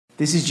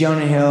This is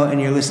Jonah Hill, and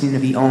you're listening to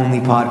the only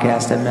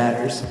podcast that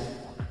matters.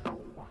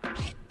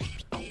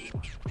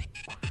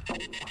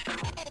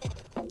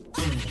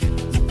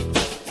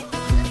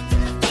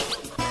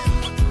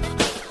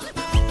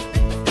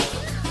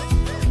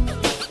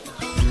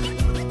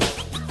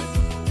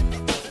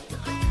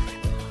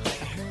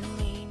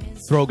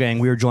 Throw Gang,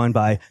 we were joined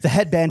by the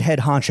headband head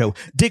honcho,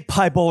 Dick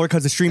Pie Bowler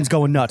because the stream's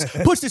going nuts.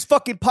 Push this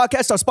fucking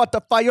podcast on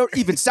Spotify or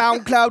even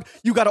SoundCloud.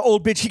 You got an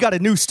old bitch, he got a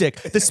new stick.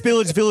 The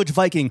Spillage Village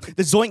Viking,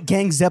 the Zoink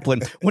Gang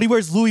Zeppelin. When he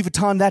wears Louis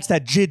Vuitton, that's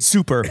that JID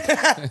super.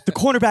 The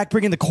cornerback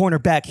bringing the corner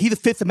back. He the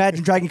fifth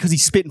Imagine Dragon because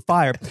he's spitting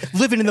fire.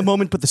 Living in the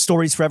moment, but the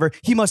story's forever.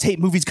 He must hate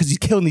movies because he's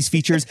killing these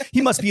features.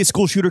 He must be a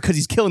school shooter because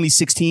he's killing these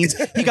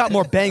 16s. He got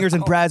more bangers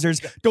and brazzers.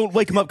 Don't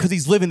wake him up because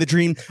he's living the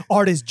dream.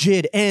 Artist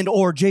JID and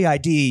or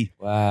JID.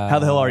 Wow. How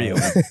the hell are you?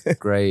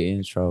 Great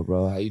intro,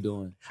 bro. How you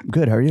doing? I'm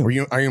good. How are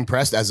you? Are you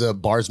impressed as a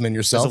barsman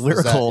yourself? As a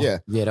lyrical.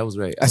 Yeah, that was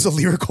great. As a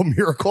lyrical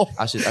miracle.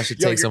 I should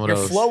take some of those.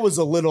 Your flow was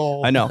a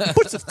little. I know.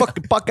 Push this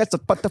fucking podcast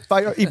on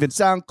Spotify or even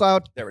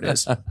SoundCloud. There it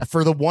is.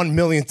 For the 1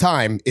 millionth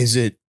time, is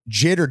it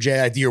JID or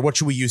JID or what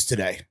should we use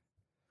today?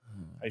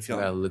 I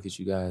gotta look at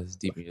you guys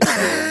deep in your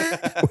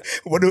soul.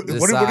 What do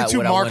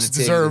two marks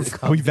deserve?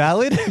 Are we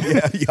valid?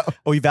 Yeah.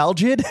 Are we valid,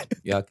 JID?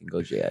 Y'all can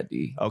go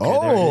JID. Okay,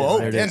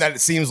 there it and is. that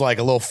seems like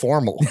a little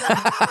formal.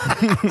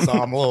 So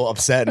I'm a little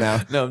upset now.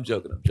 No, I'm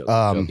joking. I'm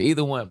joking.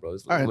 Either one, bro.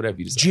 It's right. whatever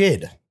you decide.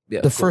 JID.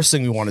 Yeah, The first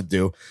thing we want to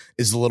do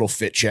is a little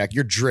fit check.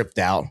 You're dripped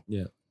out.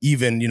 Yeah.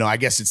 Even, I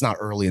guess it's not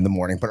early in the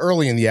morning, but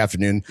early in the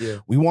afternoon, Yeah.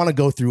 we want to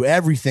go through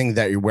everything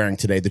that you're wearing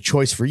today. The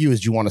choice for you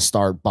is, do you want to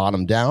start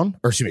bottom down,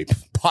 or excuse me,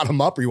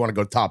 bottom up, or you want to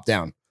go top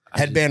down?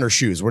 Headband or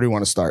shoes? Where do you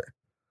want to start?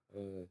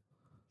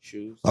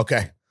 Shoes.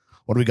 Okay.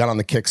 What do we got on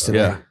the kicks today?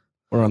 Yeah.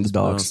 We're on the Just put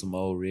dogs. some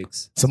old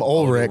Ricks. Some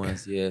old Older Rick.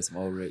 ones. Yeah, some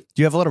old Rick.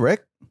 Do you have a lot of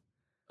Rick?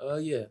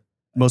 Yeah.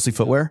 Mostly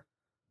footwear?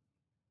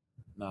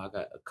 No, I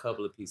got a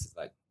couple of pieces.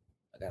 Like,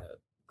 I got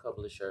a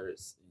couple of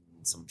shirts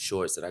and some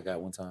shorts that I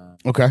got one time.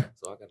 Okay.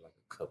 So I got like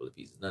a couple of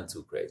pieces. Nothing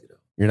too crazy though.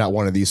 You're not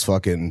one of these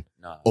fucking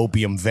Nah.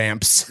 opium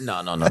vamps.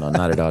 No, not at all,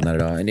 not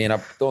at all. And then I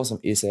throw on some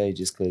SA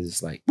just because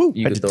it's like Woo,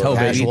 you head can to throw toe, it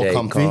baby. every day,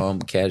 Casual,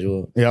 comfy.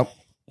 casual, Yep.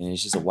 and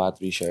it's just a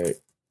Y3 shirt.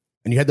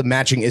 And you had the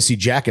matching Issy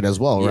jacket as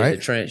well, Yeah, right?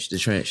 the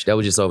trench. That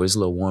was just over. It's a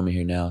little warm in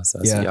here now, so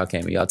I see Yeah. y'all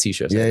came in y'all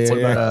t-shirts. Yeah,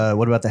 yeah.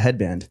 What about the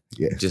headband?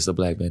 Just a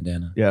black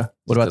bandana. Yeah.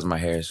 What Because about my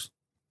hair is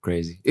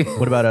crazy.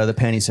 what about the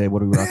panties say?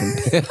 What are we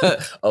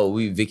rocking? Oh,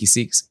 we Vicky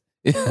Seeks.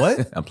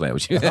 What? I'm playing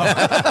with you.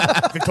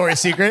 Victoria's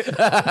Secret.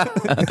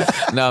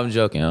 No, I'm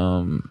joking.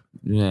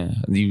 Yeah,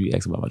 you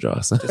asked about my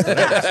drawers.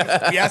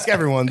 We ask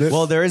everyone, dude.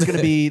 Well, there's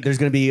gonna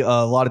be a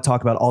lot of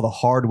talk about all the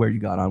hardware you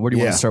got on. Where do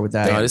you want Yeah. to start with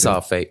that? No, it's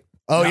all fake.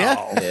 Oh,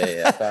 yeah?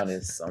 Yeah, I found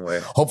this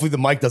somewhere. Hopefully the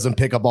mic doesn't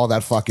pick up all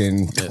that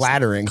fucking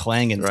clattering.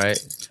 Clanging. Right?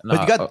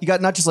 But you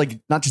got not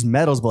just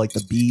metals, but like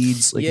the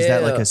beads. Like, is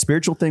that like Yeah. a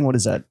spiritual thing? What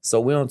is that? So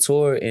we're on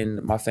tour,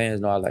 and my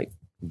fans know I like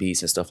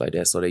beats and stuff like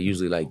that. So they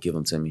usually like give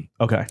them to me.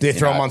 Okay. Did they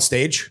throw And them I- on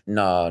stage?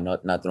 No,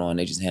 not throwing.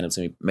 They just hand them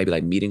to me. Maybe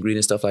like meet and greet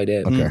and stuff like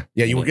that. Okay.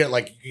 Yeah, you would get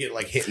like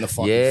hit in the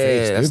fucking Yeah,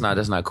 face. Dude.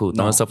 that's not cool.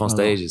 No, Throwing stuff on no,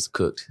 stage is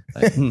cooked.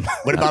 Like,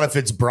 What about if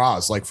it's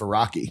bras like for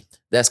Rocky?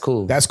 that's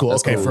cool. That's cool.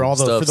 Okay, for all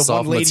the Stuff, for the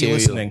soft one lady material.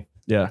 listening.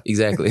 Yeah.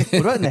 Exactly.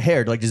 What about in the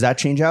hair? Like, does that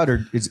change out,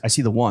 or I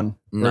see the one?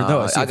 No,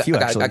 I see a few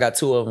actually. I got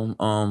two of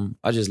them.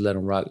 I just let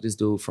them rock. This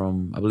dude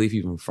from, I believe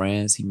he's from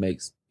France. He made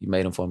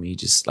them for me. He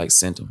just like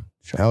sent them.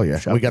 Hell yeah.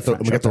 We got the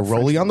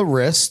rollie on the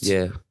wrist.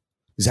 Yeah.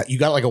 Is that you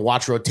got like a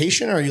watch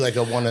rotation, or are you like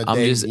a one a I'm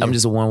day?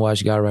 just a one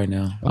watch guy right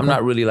now. I'm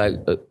not really like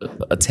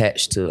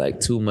attached to like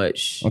too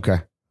much. Okay.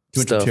 Too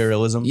much stuff.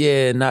 materialism.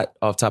 Yeah, not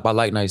off top. I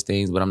like nice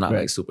things, but I'm not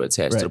Right. like super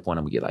attached to the point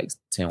I'm gonna get like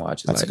 10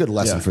 watches. That's like, a good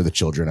lesson yeah. for the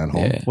children at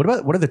home. Yeah. What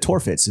are the tour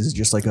fits? Is it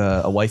just like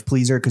a wife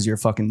pleaser because you're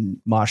fucking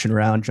moshing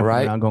around, jumping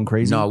Right. around, going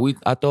crazy? No,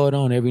 I throw it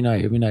on every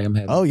night. Every night I'm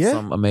having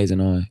something amazing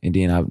on, and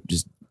then I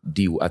just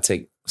I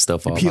take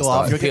stuff off. Peel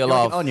off. You're Peel like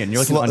off. an onion.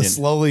 You're like an onion.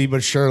 Slowly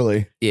but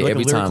surely. Yeah, You're like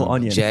every a lyrical time.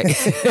 onion. Jack.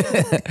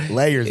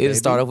 Layers. It baby.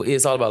 start off.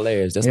 It's all about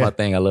layers. That's Yeah. my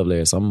thing. I love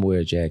layers. So I'm gonna wear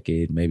a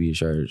jacket, maybe a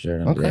shirt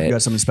under Okay. that. You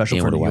got something special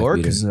And for with a New wife York?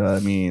 beater. Because I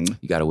mean,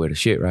 You gotta wear the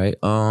shit, right?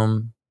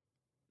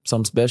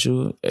 Something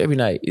special every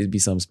night. It'd be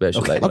something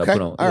special. Okay. Like that I Okay.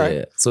 put on. All right.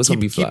 Yeah. So it's gonna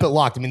be fly. Keep it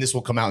locked. I mean, this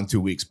will come out in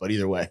 2 weeks, but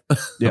either way,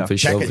 yeah. For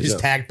check sure. it. For Just sure.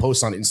 tag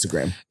post on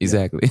Instagram.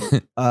 Exactly.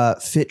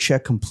 Fit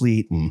check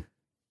complete. Mm.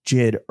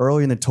 JID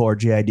earlier in the tour,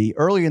 JID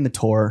earlier in the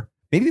tour,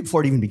 maybe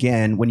before it even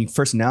began, when you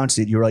first announced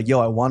it, you were like, "Yo,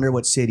 I wonder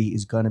what city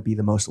is gonna be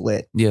the most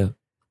lit." Yeah.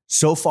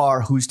 So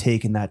far, who's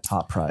taken that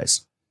top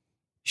prize?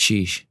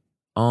 Sheesh.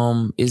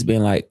 It's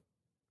been like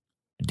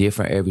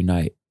different every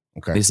night.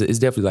 Okay. It's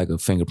definitely like a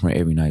fingerprint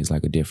every night. It's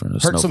like a different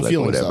Hurt some snowflake or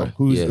feelings whatever.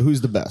 though. Yeah.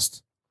 Who's the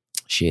best?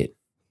 Shit.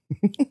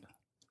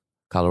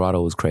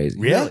 Colorado was crazy.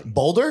 Really?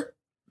 Boulder?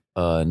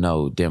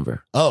 No,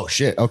 Denver. Oh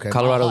shit. Okay.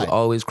 Colorado was High.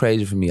 always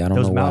crazy for me. I don't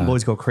Those know mountain why.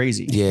 boys go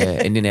crazy. Yeah,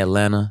 and then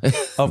Atlanta.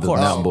 Of The course.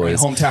 Mountain Boys.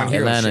 Hometown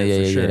hero Atlanta, shit, yeah,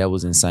 for yeah, sure. that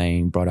was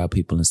insane. Brought out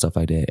people and stuff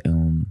like that.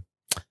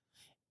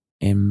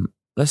 And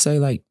let's say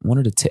like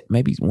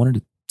maybe one of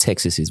the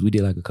Texases. We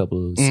did like a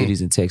couple of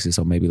cities in Texas,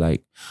 or maybe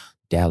like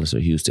Dallas or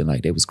Houston,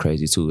 like they was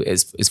crazy too.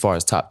 As far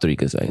as top 3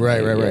 could say.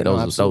 Right.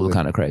 Those were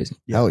kind of crazy.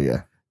 Hell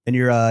yeah. And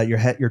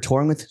you're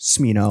touring with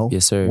Smino.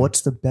 Yes, sir.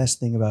 What's the best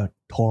thing about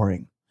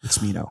touring with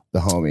Smino? The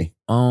homie.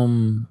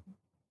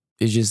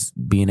 It's just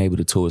being able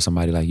to tour with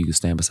somebody like you can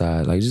stand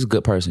beside, like just a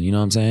good person, you know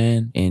what I'm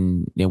saying?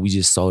 And then we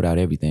just sold out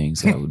everything.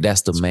 So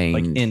that's the main.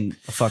 Like in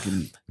a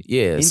fucking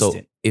yeah. So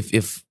instant.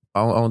 if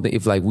I don't think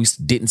if like we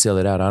didn't sell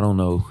it out, I don't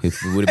know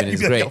if it would have been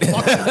as great.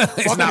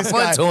 It's not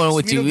fun touring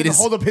with you. We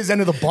just hold up his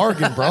end of the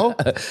bargain, bro.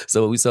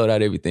 So we sold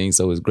out everything,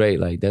 so it's great.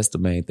 Like that's the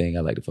main thing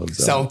I like to focus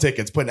on. Selling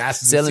tickets, putting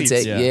asses Selling in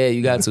seats. tickets, yeah,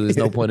 you got to. There's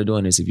no point of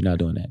doing this if you're not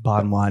doing that.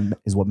 Bottom line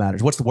is what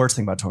matters. What's the worst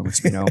thing about touring with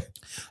Smino?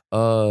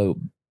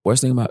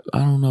 Worst thing about I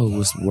don't know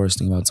what's the worst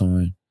thing about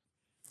touring.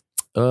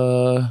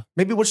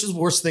 Maybe what's the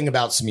worst thing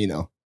about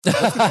Smino?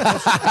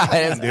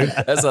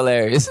 That's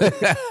hilarious.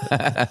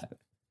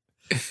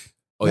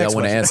 Oh, yeah, I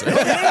want to answer.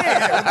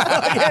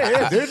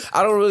 yeah, dude.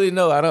 I don't really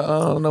know. I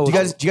don't know. Do you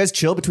guys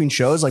chill between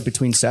shows, like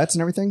between sets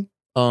and everything?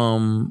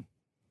 No.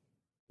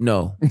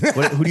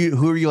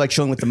 Who are you like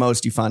chilling with the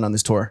most? You find on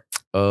this tour?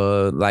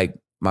 Like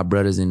my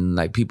brothers and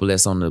like people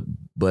that's on the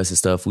bus and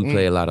stuff. We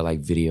play a lot of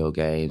like video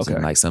games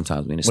and like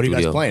sometimes we in the What studio. are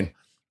you guys playing?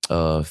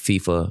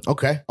 FIFA.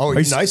 Okay. Oh, are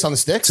you nice on the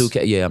sticks?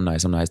 2K. Yeah, I'm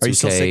nice. 2K. Are you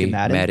still sick in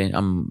Madden?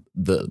 I'm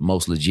the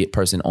most legit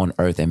person on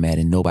earth at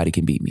Madden. Nobody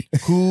can beat me.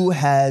 Who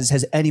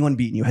has anyone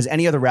beaten you? Has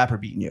any other rapper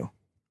beaten you?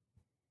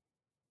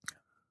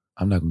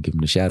 I'm not gonna give him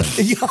the shout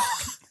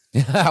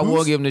out. I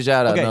won't give him the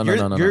shout out. Okay,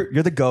 No.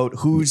 You're the GOAT.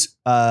 Who's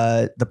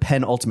the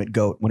pen ultimate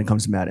GOAT when it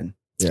comes to Madden?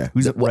 Yeah.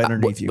 Who's right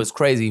underneath you? What's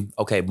crazy?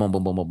 Okay,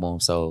 boom.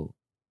 So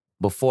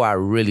before I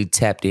really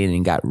tapped in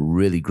and got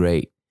really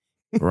great,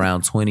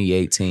 around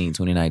 2018,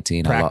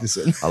 2019,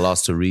 Practicing. I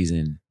lost to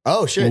Reason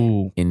Oh shit.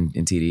 Ooh. in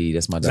TDE.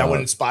 That's my dog. Is that what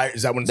inspired?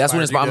 That's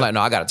when you I'm to- like,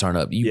 no, I gotta turn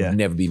up. You Yeah.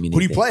 never beat me. in Who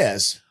do you anything. play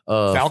as?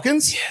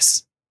 Falcons?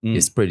 Yes. Mm.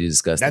 It's pretty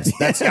disgusting.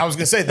 That's. I was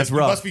gonna say That's that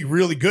rough. must be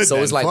really good. So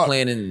then. it's like Fuck.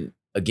 playing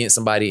against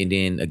somebody and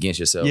then against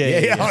yourself.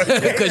 Yeah.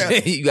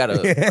 Because you got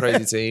a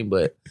crazy team,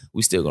 but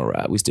we still gonna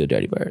ride. We still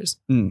dirty birds.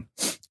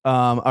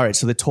 All right,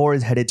 so the tour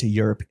is headed to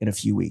Europe in a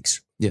few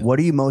weeks. Yeah. What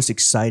are you most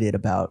excited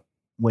about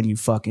when you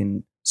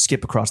fucking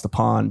skip across the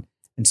pond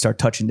and start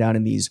touching down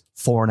in these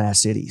foreign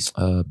ass cities?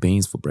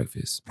 Beans for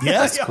breakfast.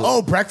 Yes.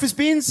 Oh, breakfast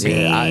beans.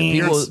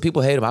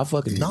 People hate them. I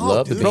fucking No,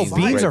 love dude. the Bro, beans.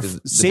 beans are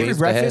breakfast. The savory beans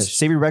breakfast. hash.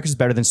 Savory breakfast is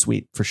better than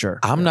sweet for sure.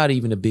 I'm not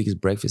even the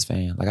biggest breakfast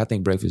fan. Like I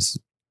think breakfast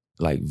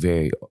like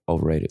very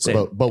overrated. Same.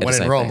 But At when the in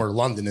same Rome thing. or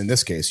London in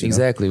this case, you know?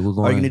 Exactly. We're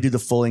going. Are you gonna do the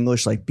full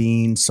English like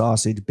beans,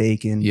 sausage,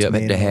 bacon, Yeah,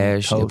 tomato, the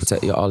hash, yeah, toast?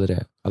 potato, yeah, all of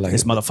that. I like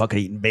This it. motherfucker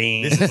eating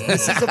beans.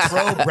 This is a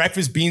pro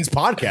breakfast beans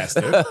podcast,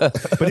 dude.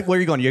 But where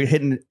are you going? You're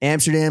hitting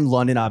Amsterdam,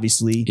 London,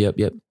 obviously. Yep.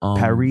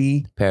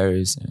 Paris.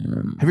 Paris. Have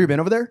you ever been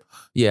over there?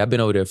 Yeah, I've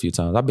been over there a few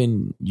times. I've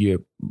been here a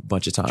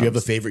bunch of times. Do you have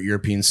a favorite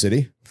European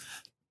city?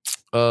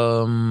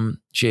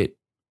 Shit.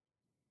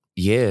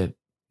 Yeah.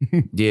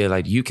 Yeah,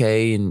 like UK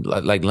and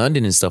like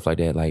London and stuff like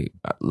that. Like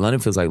London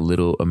feels like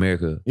little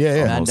America.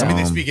 Yeah. almost. I mean,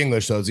 they speak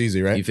English, so it's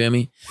easy, right? You feel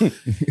me? You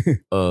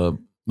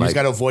just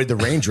got to avoid the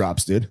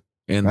raindrops, dude.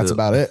 and That's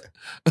about it.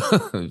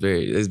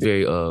 it's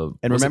very And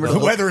what's remember it The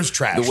called? weather is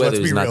trash. the weather Let's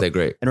be is not real. that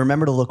great. And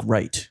remember to look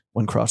right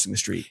when crossing the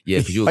street. Yeah,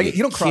 because you Like,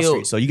 you don't cross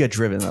street, so you get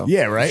driven though.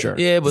 Yeah, right? Sure.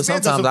 Yeah, but This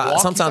man sometimes doesn't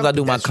walk, sometimes he's I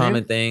do my pedestrian.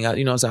 common thing.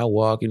 You know what I'm saying? I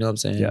walk, you know what I'm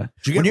saying? Yeah.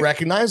 Do you get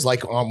recognized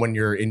like when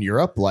you're in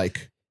Europe?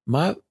 Like,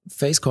 My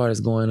face card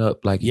is going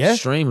up like Yeah?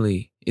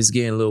 extremely. It's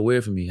getting a little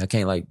weird for me. I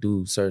can't like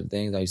do certain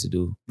things I used to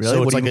do. Really? so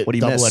What it's do like you- a what do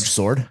you miss? double-edged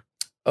sword.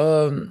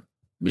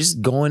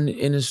 Just going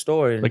in the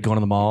store and Like going to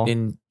the mall.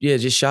 and yeah,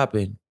 just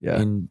shopping Yeah.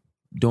 and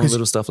doing 'Cause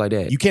little stuff like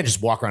that. You can't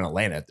just walk around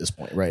Atlanta at this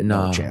point, right?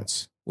 No Nah.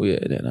 chance. Well, yeah,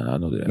 I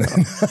don't do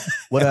that.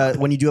 What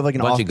when you do have like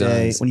an Bunch off of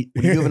day, guns. when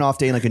you have an off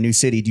day in like a new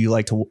city, do you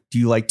like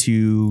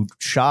to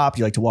shop? Do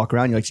you like to walk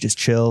around? You like to just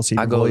chill? See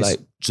your I go boys? like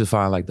to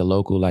find like the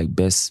local like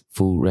best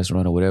food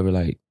restaurant or whatever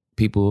like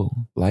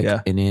people like,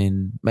 Yeah. and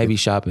then maybe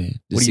shopping to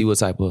What do see you- what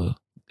type of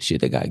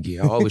shit they got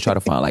gear. I always try to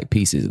find like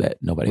pieces that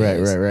nobody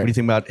has. What do you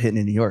think about hitting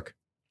in New York?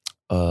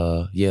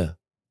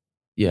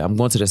 Yeah, I'm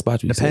going to that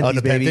spot. You The said. Pen-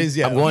 The baby. Panthers,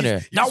 yeah. I'm going there.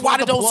 You Now, just why want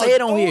did the don't plug. say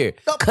it on Oh, here?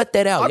 no. Cut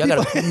that out. Our Y'all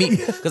gotta people- me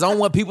because I don't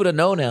want people to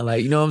know now.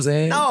 Like, you know what I'm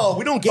saying? No,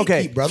 we don't gatekeep,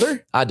 Okay.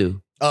 brother. I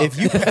do. Oh. If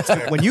you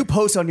when you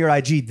post on your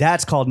IG,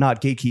 that's called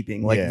not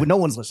gatekeeping. Like Yeah. no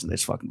one's listening to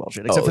this fucking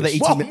bullshit except Oh, for the 18,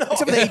 well, no. except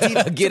for the 18, Get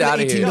except for the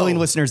outta 18 here. million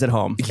listeners at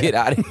home. Get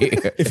out of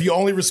here. If you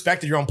only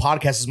respected your own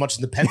podcast as much as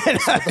the Panthers,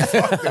 what the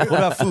fuck, dude? What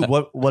about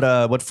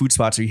food? What food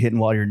spots are you hitting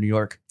while you're in New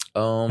York?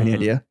 Any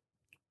idea?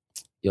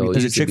 Yo, it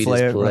There's a used to be Chick-fil-A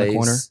this around the place-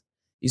 corner.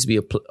 Used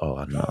to be oh,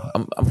 I know.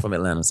 I'm from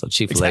Atlanta, so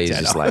Chick-fil-A is Exactly,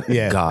 I just know. like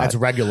Yeah, God. that's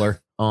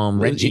regular.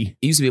 It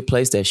used to be a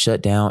place that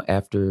shut down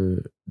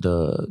after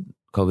the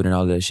COVID and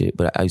all that shit,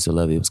 but I used to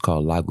love it. It was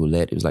called La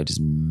Goulette. It was like this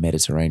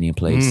Mediterranean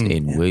place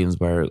in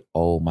Williamsburg.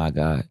 Oh my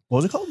God. What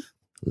was it called?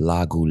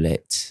 La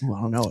Goulette. Ooh,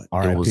 I don't know it.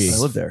 R.I.P. was-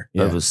 I lived there.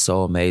 Yeah. It was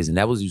so amazing.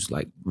 That was just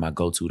like my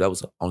go-to. That was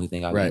the only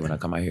thing I would Right. eat when I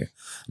come out here.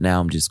 Now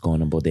I'm just going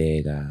to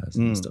bodegas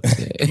and stuff like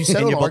that. You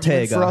settled In an your argument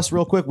Bottega. for us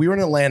real quick. We were in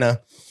Atlanta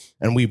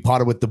and we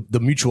potted with the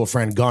mutual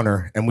friend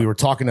Gunner, and we were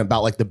talking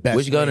about like the best.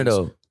 Which Gunner wings.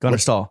 though? Gunner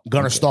Stall.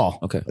 Gunner Stall.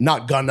 Okay.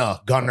 Not Gunner.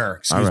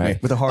 Excuse All right. me.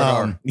 With a hard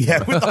R. Yeah.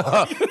 With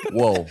the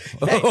Whoa.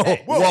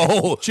 hey,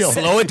 Whoa. chill.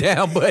 Slow it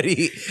down,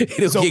 buddy.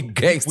 It'll So get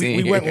gangster.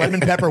 we went lemon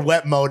pepper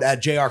wet mode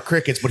at JR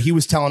Crickets, but he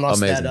was telling us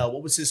Amazing. that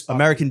what was his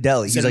American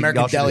Deli. He said He's like, American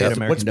y'all should Deli. get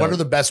American What Deli. are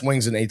the best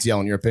wings in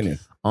ATL in your opinion?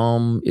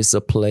 It's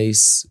a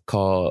place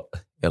called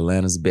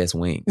Atlanta's Best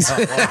Wings.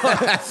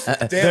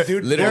 Damn,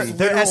 dude. literally-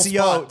 Their literal SEO,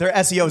 spot. their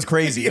SEO is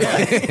crazy.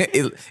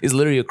 It's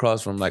literally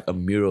across from like a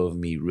mural of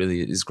me.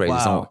 Really, it's crazy.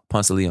 It's on Wow.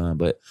 Ponce de Leon,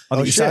 but On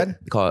the Oh, east shit. side?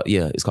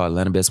 it's called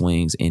Atlanta Best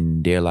Wings,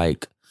 and they're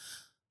like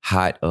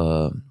hot.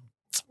 What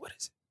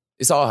is it?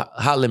 It's all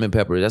hot lemon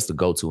pepper. That's the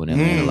go-to in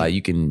Atlanta. Like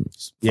you can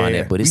Yeah, find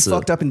yeah. that, but We it's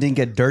fucked up and didn't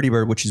get Dirty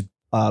Bird, which is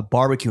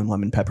barbecue and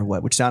lemon pepper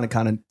wet, which sounded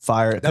kind of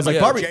fire. Because like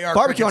JR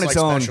barbecue on Crickets, its like,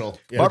 own, special.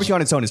 Yeah. barbecue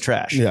on its own is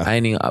trash. Yeah. I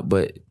ain't even,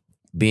 but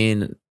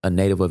being a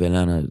native of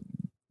Atlanta,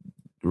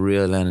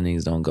 real Atlanta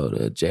niggas don't go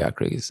to JR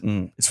Crickets.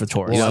 It's for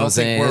tourists. You know I what I'm don't think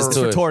saying? we're- It's It's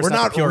for tourist. tourists. We're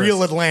not purists.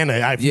 real Atlanta.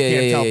 If you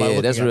can't tell by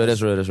looking That's at real. us.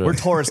 That's real. That's real. We're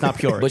tourists, not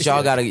purists. But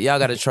y'all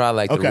gotta try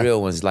like Okay. the real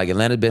ones, like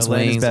Atlanta Best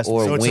Atlanta's Wings Best-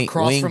 or So it's Wing,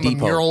 across Wing from Depot.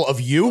 a mural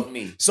of you.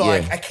 Me. So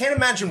Yeah. I can't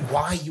imagine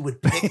why you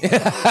would pick.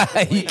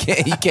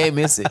 you can't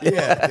miss it.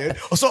 Yeah, dude.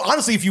 So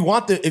honestly, if you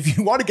want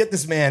to get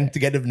this man to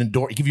give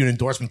you an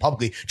endorsement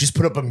publicly, just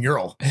put up a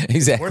mural.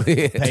 Exactly. Pay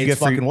do you its get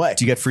free? fucking way.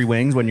 Do you get free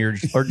wings when you're,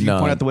 or do you No.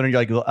 point out the window?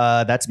 And you're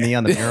like, that's me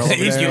on the mural. Over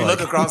You there? look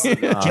Like, across.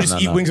 Do you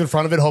just eat wings in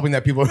front of it, hoping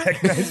that people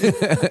recognize it?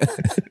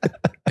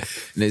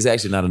 And it's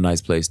actually not a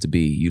nice place to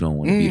be. You don't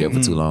want to be there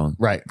for too long.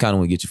 Right. Kind of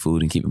want to get your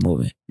food and keep it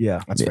moving.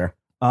 yeah. That's fair.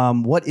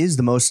 What is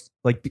the most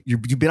like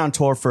you've been on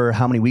tour for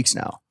how many weeks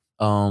now?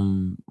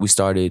 We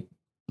started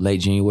late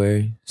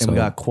January. And we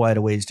got quite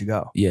a ways to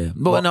go. yeah.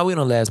 But no, we're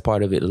on the last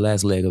part of it, the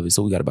last leg of it.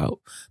 So we got about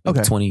maybe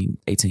Okay. 20,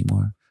 18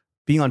 more.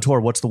 Being on tour,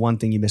 what's the one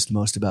thing you miss the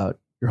most about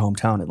your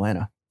hometown,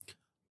 Atlanta?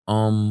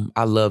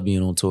 I love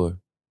being on tour.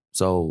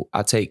 So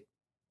I take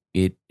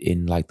it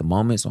in like the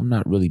moment. So I'm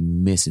not really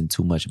missing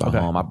too much about Okay.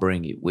 home. I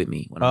bring it with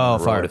me when I'm Oh, on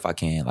the road fire. if I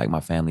can, like my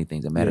family,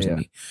 things that matter Yeah, to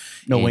me.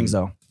 No And wings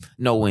though.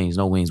 No wings.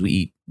 We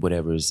eat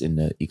whatever's in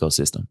the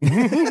ecosystem.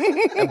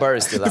 That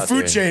bird's still The out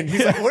food there. chain.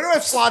 He's like, where do I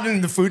slot in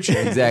the food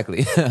chain?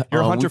 Exactly.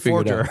 You're a We hunter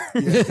figured it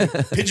forger.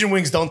 out. Pigeon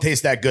wings don't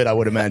taste that good, I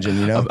would imagine.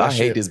 You know, I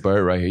hate this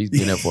bird right here. He's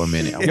been there for a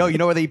minute. Yo, you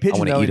know where they eat pigeon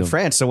wanna though eat in 'em.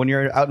 France. So when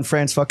you're out in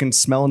France, fucking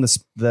smelling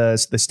the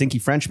stinky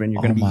Frenchman,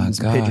 you're gonna Oh be my eating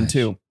some pigeon gosh.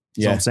 too.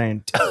 That's what I'm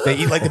saying. They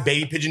eat like the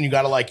baby pigeon. You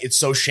gotta like. It's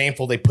so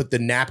shameful. They put the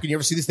napkin. You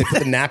ever see this? They put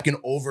the napkin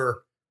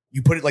over.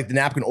 You put it like the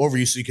napkin over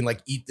you, so you can like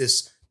eat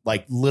this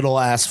like little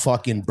ass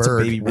fucking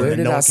bird. baby bird. Where and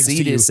did no I one can see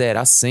you. this at?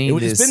 I seen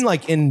It's this. been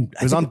like in.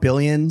 It was on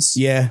Billions.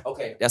 Yeah.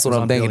 Okay, that's It what was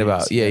I'm on thinking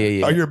Billions. about.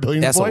 Yeah. Oh, you're a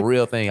Billions That's boy? a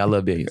real thing. I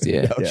love Billions.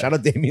 Yeah. Yo, shout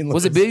out Damian.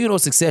 Was it Lillard. Billion or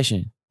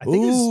Succession? I think, it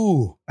was,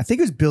 Ooh. I think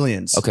it was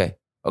Billions. Okay.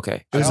 It was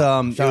it Shout was,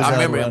 I out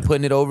remember him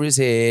putting it over his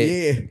head.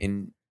 Yeah.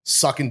 And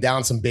Sucking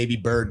down some baby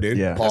bird, dude.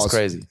 Yeah. that's Pause.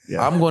 crazy.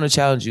 Yeah. I'm going to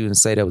challenge you and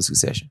say that was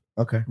Succession.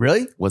 Okay.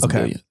 Really? Wasn't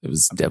Okay. Billion. It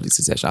was definitely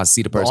Succession. I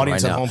see the The person right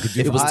audience at now. home could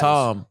do It was I-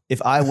 Tom.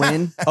 If I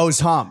win, oh, it was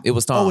Tom. It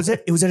was Tom. Oh,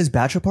 it was at his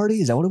bachelor party?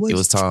 Is that what it was? It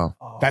was Tom.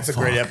 Oh, That's a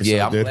great fuck. episode,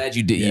 Yeah, I'm dude. glad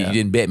you did. Yeah. You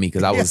didn't bet me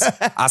because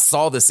I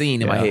saw the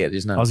scene in my Yeah. head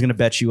just now. I was gonna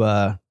bet you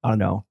I don't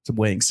know, some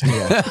wings.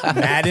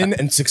 Madden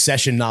and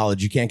Succession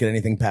knowledge. You can't get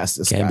anything past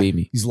this Can't guy. beat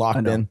me. He's I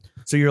locked know. in.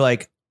 So you're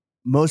like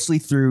mostly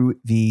through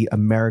the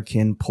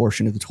American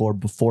portion of the tour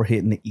before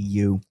hitting the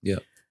EU. Yeah.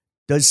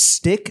 Does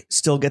Stick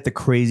still get the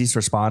craziest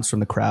response from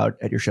the crowd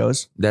at your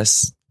shows?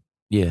 That's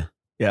yeah.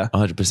 Yeah.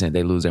 100%.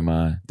 They lose their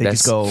mind. They That's-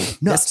 just go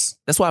nuts.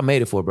 That's why I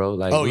made it for, bro.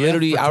 Like Oh, yeah?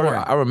 literally, For touring.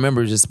 I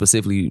remember just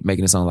specifically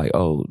making it sound like,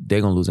 oh, they're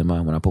gonna lose their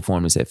mind when I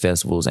perform this at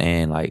festivals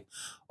and like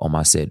on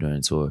my set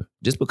during tour.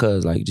 Just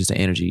because like just the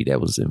energy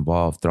that was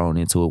involved, thrown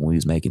into it when we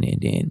was making it.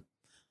 And then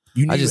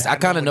You knew I you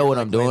kind had of when know you're, what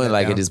like, I'm laying doing that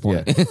like down. at this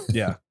point.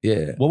 Yeah.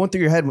 Yeah. What went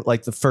through your head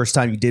like the first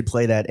time you did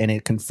play that and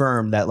it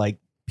confirmed that like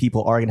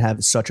people are gonna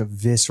have such a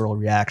visceral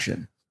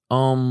reaction?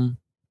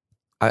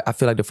 I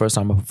feel like the first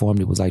time I performed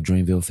it was like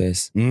Dreamville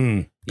Fest.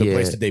 Good Yeah.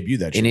 place to debut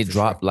that shit. And it for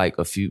dropped like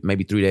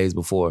maybe 3 days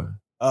before.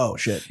 Oh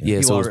shit. Yeah,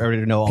 People so it's-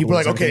 already know all sure. People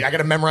are the like, words okay, and I got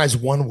to memorize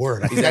one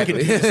word. I think I can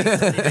do this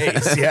in 3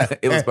 days. Yeah.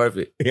 It was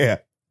perfect. Yeah.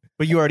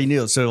 But you already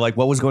knew. So like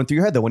what was going through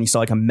your head though when you saw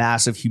like a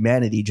massive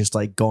humanity just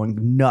like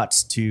going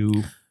nuts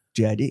to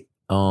JID?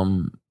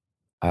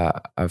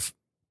 I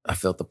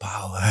felt the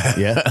power.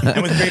 Yeah.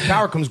 And with great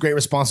power comes great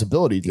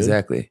responsibility, dude.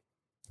 Exactly.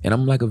 And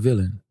I'm like a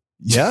villain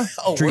Yeah.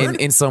 Oh, in, word?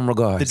 in some The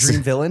regards.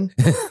 dream villain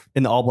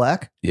in the all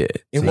black. Yeah.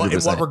 In what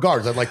 100%.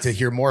 regards? I'd like to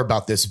hear more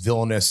about this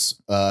villainous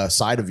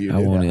side of you. I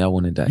dude. want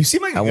to indict. You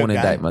seem like a I good want to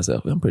guy. indict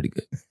myself. I'm pretty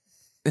good.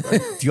 Do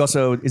you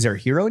also is there a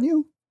hero in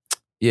you?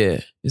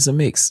 Yeah, it's a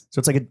mix. So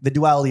it's like the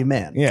duality of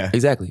man. Yeah.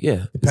 Exactly. Yeah,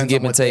 it's a Depends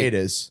give on and what day it take.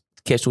 is.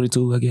 Catch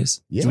 22, I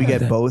guess. Yeah. Do we get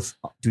that. both?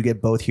 Do we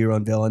get both hero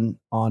and villain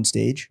on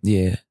stage?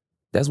 Yeah,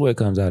 that's where it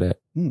comes out at.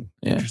 Yeah.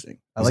 Interesting.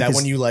 I Is like that his-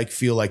 when you like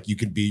feel like you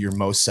could be your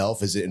most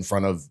self? Is it in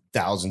front of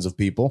thousands of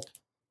people?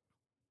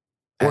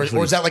 Or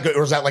Actually- is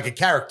that like a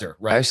character,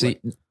 right? Actually,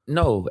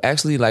 no.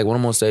 Actually, like when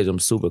I'm on stage, I'm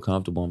super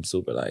comfortable. I'm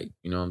super like,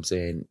 you know what I'm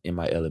saying, in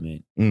my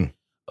element. Mm.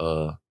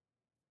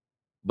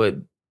 but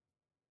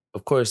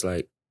of course,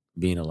 like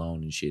being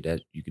alone and shit,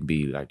 that you can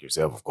be like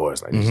yourself, of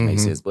course, like it just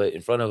makes sense. But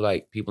in front of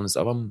like people and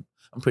stuff, I'm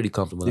pretty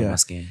comfortable in my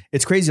skin.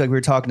 It's crazy. Like we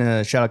were talking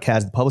to shout out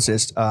Kaz, the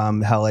publicist,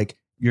 how like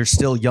you're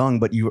still young,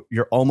 but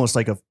you're almost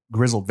like a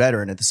grizzled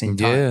veteran at the same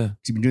time. Yeah, 'Cause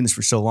you've been doing this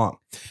for so long.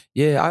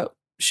 Yeah,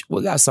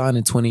 we got signed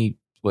in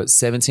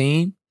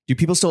 17? Do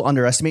people still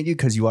underestimate you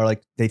because you are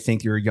like they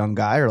think you're a young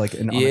guy or like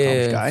an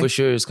unaccomplished guy? For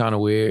sure. It's kind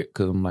of weird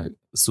because I'm like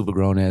a super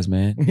grown ass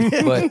man,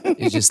 but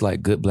it's just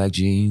like good black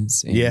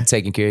jeans and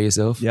taking care of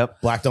yourself.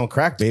 Yep. Black don't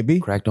crack, baby.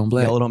 Crack don't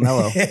black. Yellow don't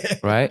mellow.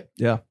 Right?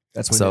 Yeah.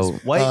 That's what So, it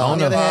is. White, on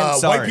the other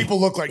hand, white people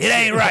look like it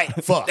ain't right.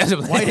 Fuck.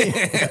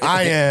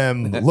 I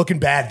am looking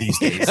bad these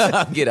days.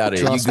 Get out of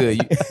here. You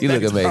good. You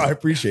look amazing. I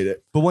appreciate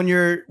it. But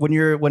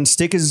when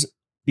Stick is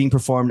being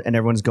performed and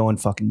everyone's going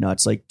fucking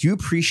nuts, like, do you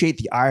appreciate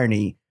the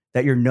irony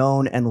that you're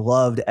known and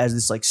loved as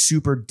this like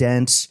super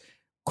dense,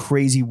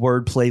 crazy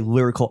wordplay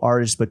lyrical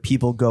artist, but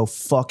people go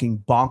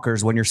fucking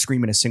bonkers when you're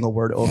screaming a single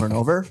word over and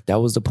over?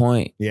 That was the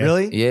point. Yeah.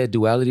 Really? Yeah,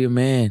 duality of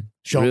man.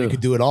 Show me you could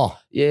do it all.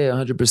 Yeah,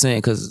 100%.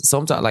 Because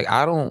sometimes, like,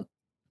 I don't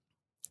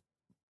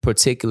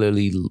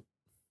particularly.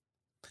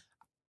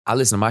 I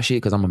listen to my shit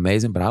because I'm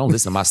amazing, but I don't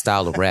listen to my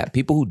style of rap.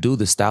 People who do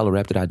the style of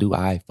rap that I do,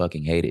 I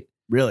fucking hate it.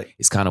 Really?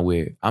 It's kind of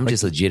weird. I'm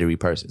just a jittery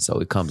person, so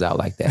it comes out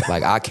like that.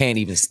 Like I can't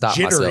even stop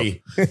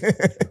Jittery. myself.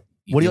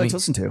 What do you like to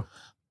listen to?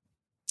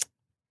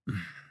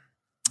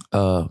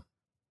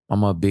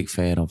 I'm a big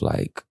fan of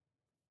like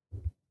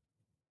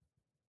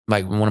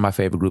one of my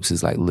favorite groups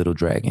is like Little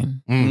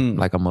Dragon.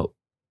 Like I'm a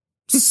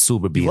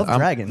super beat. You love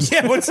dragons.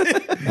 Yeah, what's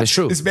it? That's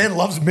true. This man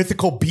loves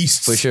mythical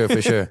beasts. For sure.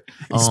 He's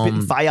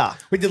spitting fire.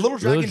 Wait, did Little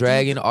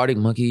Dragon, Arctic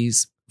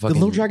Monkeys. Did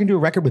Little Dragon do a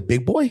record with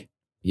Big Boy?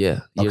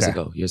 Yeah, years Okay.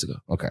 ago.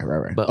 Okay,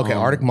 right. But, okay,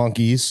 Arctic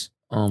Monkeys.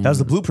 That was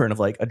the blueprint of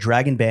like a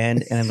dragon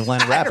band and an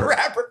Atlanta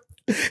rapper.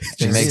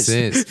 It makes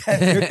sense.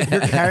 You're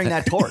carrying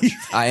that torch.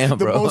 I am, The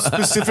bro. most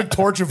specific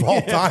torch of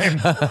all time.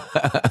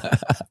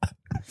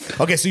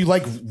 Okay, so you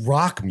like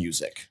rock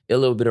music. A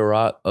little bit of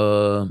rock,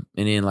 and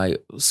then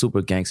like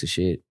super gangster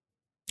shit.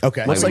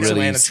 Okay. What's Like like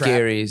really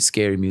Atlanta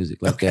scary music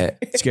like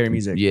that. Scary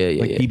music. Yeah.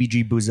 Like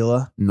BBG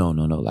Boozilla. No.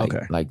 Like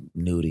Okay. like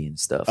nudie and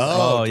stuff.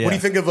 Oh, yeah. What do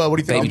you think of Baby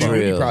of the Drill.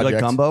 Movie You You Project?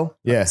 like Gumbo?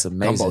 Yeah, It's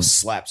amazing. Gumbo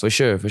slaps. For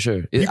sure.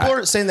 People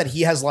are saying that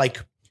he has like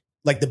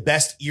the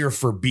best ear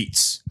for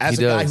beats. As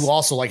He a guy does. who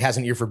also like has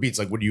an ear for beats,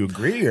 like would you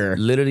agree or?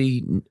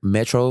 Literally,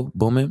 Metro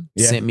Boomin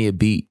Yeah. sent me a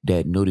beat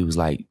that Nudie was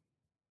like,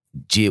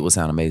 JID will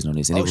sound amazing on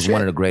this. And Oh, it was shit.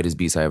 one of the greatest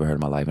beats I ever heard in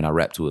my life. And I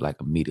rapped to it like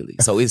immediately.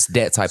 So it's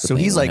that type of So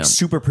thing. he's with like him.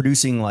 super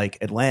producing like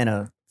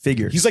Atlanta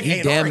figures. He's like He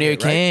A&R damn near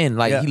it, right? can.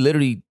 Like Yeah. he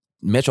literally,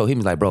 Metro hit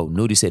me like, bro,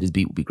 Nudie said this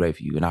beat would be great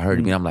for you. And I heard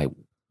it and I'm like,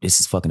 this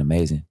is fucking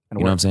amazing. And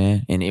it You know what I'm worked.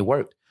 saying? And it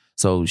worked.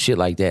 So shit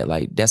like that,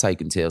 like that's how you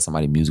can tell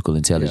somebody musical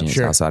intelligence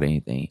sure. outside of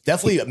anything.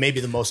 Definitely, maybe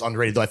the most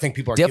underrated. Though I think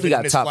people are Definitely giving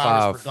got Miss top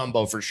Flowers 5. for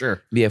Gumbo for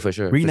sure. Yeah, for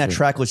sure. Reading for that sure.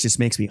 track list just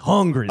makes me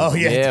hungry. Oh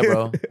yeah, Yeah, dude.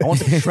 bro. I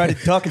want some shredded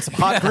duck and some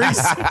hot grease.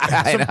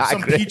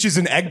 Some peaches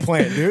and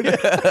eggplant, dude.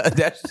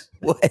 That's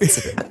what?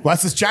 Well,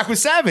 that's this Jack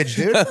was savage,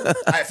 dude.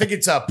 I think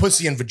it's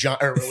pussy and vagina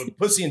or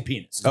pussy and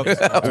penis. Okay,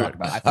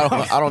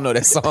 I don't know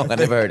that song. I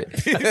never heard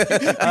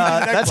it.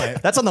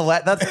 That's on the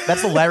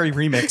that's the Larry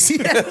remix.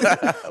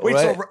 Wait,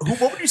 so Right.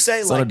 what would you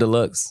say It's on a like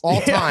deluxe.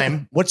 all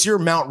time? What's your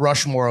Mount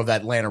Rushmore of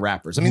Atlanta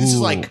rappers? I mean, this is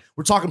like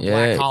we're talking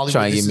Black Hollywood.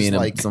 trying to This get me is in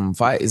like some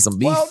fight, some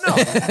beef. Well, no.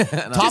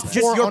 Top Just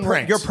four your,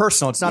 unranked. your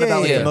personal. It's not Yeah,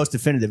 about like yeah. the most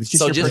definitive. It's just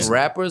so your just personal.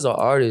 rappers or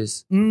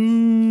artists? You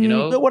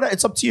know?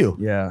 it's up to you.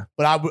 Yeah.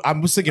 But I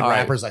was thinking All right.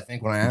 rappers. I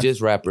think when I asked.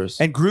 Just rappers.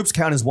 And groups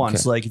count as one. Okay.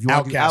 So like if you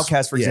want to do Outkast,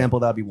 Outcast, for yeah. example,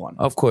 that'd be one.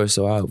 Of course.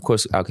 So of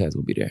course, Outkast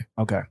will be there.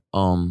 Okay.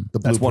 The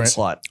That's one blueprint.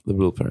 slot. The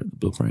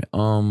blueprint.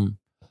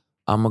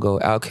 I'm gonna go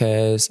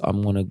Outkast.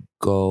 I'm gonna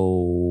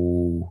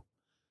go.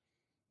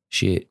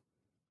 Shit.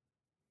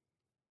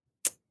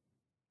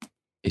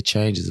 It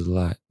changes a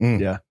lot.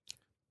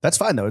 That's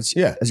fine though. It's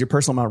Yeah. as your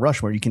personal Mount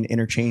Rushmore, you can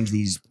interchange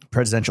these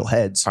presidential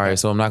heads. All right,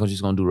 so I'm not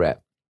just gonna do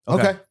rap.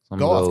 Okay. So I'm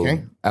Go gonna off,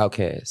 King.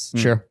 Outkast,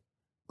 Sure.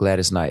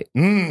 Gladys Knight,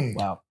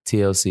 Wow.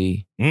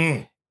 TLC.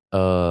 Mm.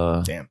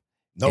 Uh, Damn.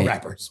 No Yeah.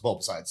 rappers. Well,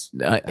 besides.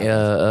 I'm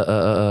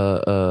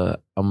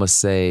gonna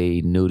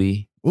say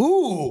Nudie.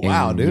 Ooh,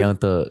 wow, and dude. Young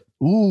Thug.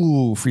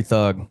 Ooh, Free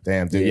Thug.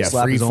 Damn, dude. Yeah, Yeah,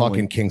 free slappers only.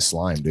 fucking King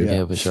Slime, dude.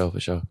 Yeah, for sure.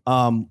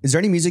 Is there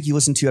any music you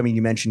listen to? I mean,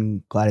 you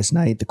mentioned Gladys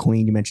Knight, the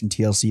Queen. You mentioned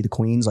TLC, the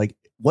Queens. Like,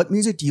 what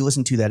music do you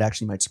listen to that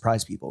actually might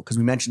surprise people? Because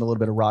we mentioned a little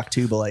bit of rock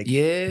too, but like,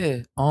 Yeah.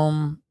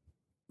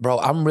 Bro,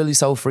 I'm really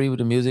so free with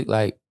the music.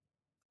 Like,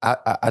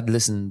 I'd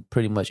listen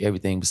pretty much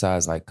everything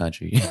besides like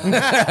country.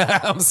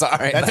 I'm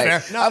sorry. That's Like,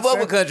 fair. No, I that's fuck fair.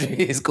 with country.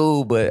 It's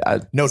cool, but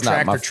No it's not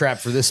tractor my- trap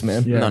for this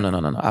man. Yeah.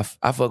 No.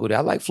 I fuck with it. I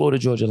like Florida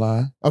Georgia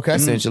Line. Okay.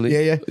 Essentially.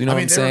 Yeah. You know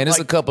what I'm saying? There's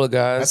a couple of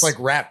guys. That's like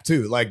rap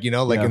too. Like, like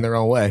Yeah. in their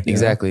own way.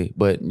 Exactly.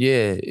 But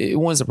yeah, it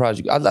wouldn't surprise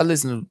you. I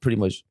listen to pretty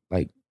much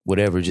like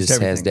whatever just has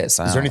everything. that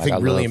sound. Is there anything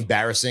Like, I really love-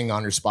 embarrassing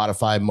on your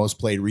Spotify most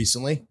played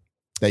recently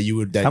that you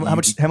would? how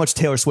much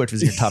Taylor Swift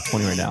is in your top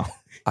 20 right now?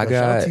 I Shout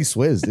out got T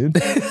Swizz, dude.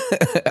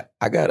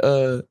 I got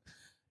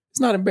it's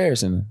not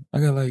embarrassing. I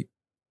got like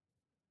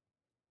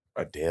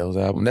Adele's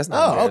album. That's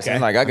not embarrassing. okay.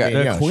 Like I got I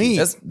mean, yeah,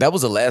 Queen. That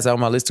was the last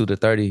album I listened to, the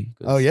 30.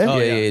 Oh, yeah?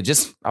 Yeah.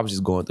 Just I was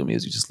just going through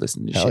music, just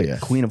listening to Hell shit. yeah.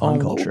 Queen of What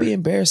unculture. would be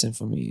embarrassing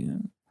for me?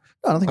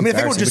 I don't think. I mean, I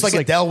think it was embarrassing, just but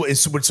like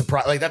Adele would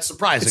surprise. Like that's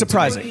surprising. It's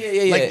surprising.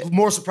 Yeah. Like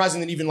more surprising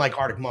than even like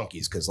Arctic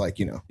Monkeys, because like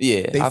Yeah, They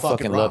I fucking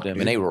fucking rock, love them,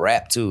 dude. and they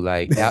rap too.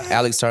 Like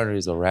Alex Turner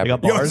is a rapper.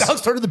 got yo, bars. Alex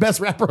Turner the best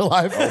rapper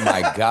alive. Oh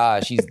my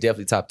gosh, he's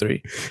definitely top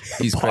 3.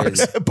 He's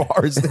crazy.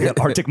 bars. They got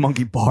Arctic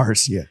Monkey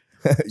bars. Yeah.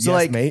 So Yes,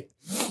 like, mate.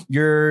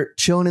 you're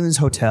chilling in this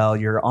hotel.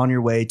 You're on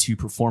your way to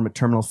perform at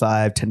Terminal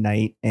 5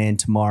 tonight and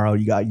tomorrow.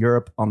 You got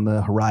Europe on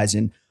the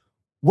horizon.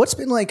 What's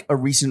been like a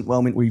recent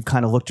moment where you've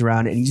kind of looked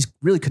around and you just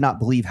really could not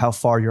believe how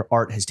far your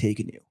art has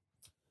taken you?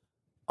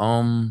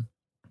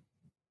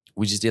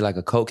 We just did like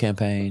a Coke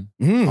campaign.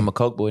 Mm. I'm a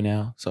Coke boy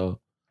now, so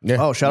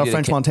Oh, shout out did a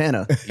French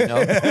Montana. you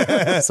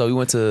know. So we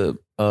went to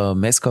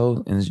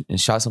Mexico and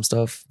shot some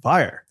stuff,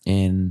 Fire.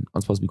 and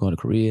I'm supposed to be going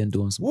to Korea and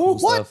doing some Whoa, cool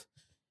what? stuff.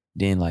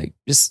 Then like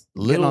just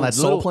Getting little on that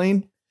soul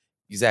plane.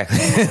 Exactly.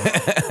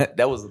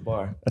 That was the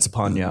bar. That's a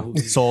pun, yeah.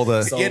 Soul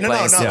the. Soul Yeah, no,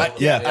 plane. I Yeah,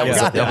 got yeah. that. That was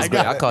I great.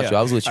 got I caught you.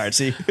 I was with you. All right,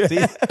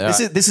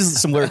 see, this is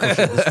some lyrical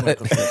shit. This is some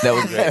lyrical shit. That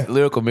was great.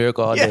 Lyrical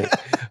miracle all day.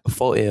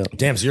 4L.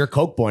 Damn, so you're a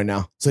Coke boy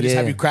now. So just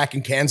Yeah. have you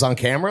cracking cans on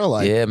camera?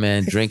 Like, Yeah,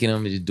 man. Drinking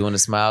them and just doing the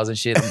smiles and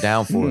shit. I'm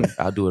down for it.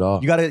 I'll do it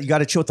all. You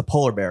gotta chill with the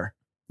polar bear.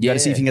 You gotta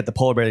see if you can get the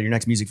polar bear in your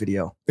next music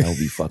video. That would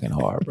be fucking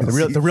hard, bro.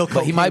 The real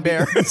But he might be.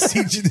 bear. And the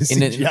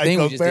CGI thing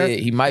we Coke just bear?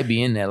 did, he might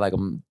be in that. Like,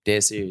 I'm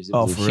dead serious. It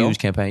Oh, was for a real? huge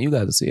campaign. You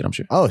guys will see it, I'm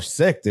sure. Oh,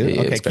 sick, dude.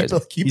 Yeah, Okay, it's crazy.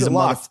 keep He's it a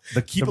locked.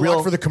 mother- Keep the it real-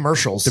 locked for the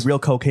commercials. The real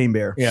cocaine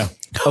bear. Yeah.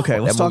 Okay,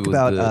 let's That talk movie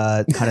was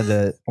about kind of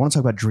the. I want to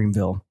talk about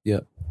Dreamville.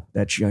 Yeah.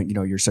 That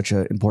you're such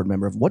an important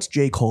member of. What's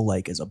J. Cole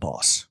like as a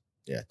boss?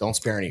 Yeah. Don't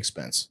spare any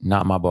expense.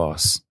 Not my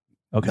boss.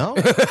 Okay. No?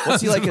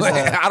 What's he like as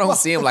a- I don't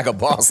see him like a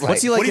boss. Like,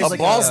 What's he like a as like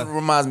boss a-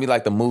 reminds me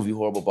like the movie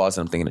Horrible Boss.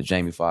 And I'm thinking of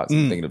Jamie Foxx.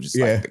 I'm thinking of just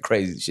yeah. like the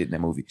crazy shit in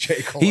that movie.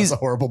 J. Cole He's- is a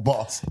horrible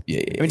boss. Yeah,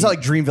 I mean, it's not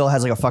like Dreamville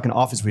has like a fucking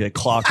office where you like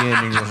clock in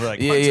and you're like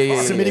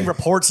Yeah. submitting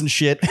reports and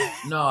shit.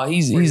 No,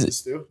 he's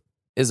as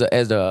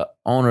the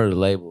owner of the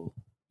label.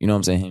 You know what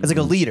I'm saying? As like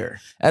a leader.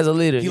 As a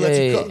leader, He lets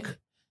you cook.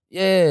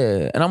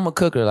 Yeah, and I'm a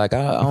cooker. Like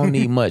I don't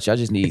need much. I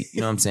just need,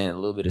 you know what I'm saying, a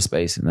little bit of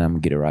space, and I'm gonna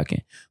get it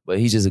rocking. But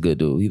he's just a good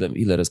dude.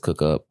 He let us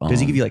cook up. Does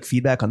he give you like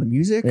feedback on the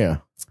music? Yeah.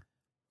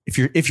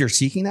 If you're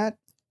seeking that?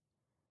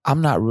 I'm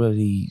not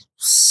really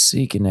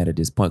seeking that at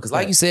this point because,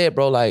 like you said,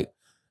 bro, like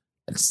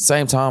at the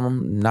same time,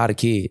 I'm not a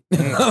kid.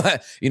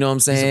 You know what I'm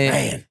saying?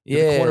 man.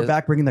 You're the Yeah,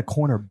 quarterback bringing the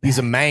corner back. He's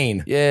a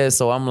main. yeah.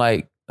 So I'm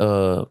like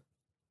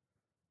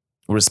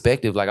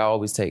respective. Like I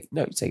always take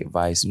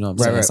advice. You know what I'm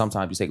saying? Right.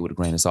 Sometimes you take it with a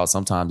grain of salt.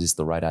 Sometimes it's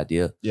the right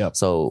idea. Yep.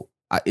 So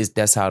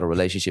that's how the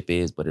relationship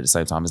is. But at the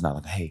same time, it's not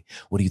like, hey,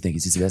 what do you think?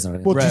 Is this the best?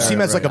 Well, do you Right, see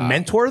him as like a right.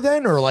 mentor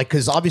then? Or like,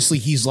 because obviously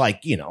he's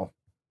like,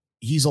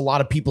 he's a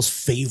lot of people's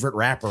favorite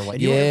rapper.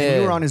 Like, Yeah.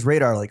 You were on his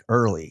radar like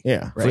early.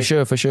 Yeah. Right?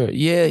 For sure.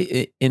 Yeah,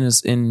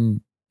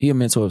 he a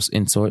mentor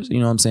in sorts. You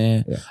know what I'm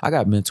saying? Yeah. I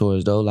got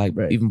mentors though. Like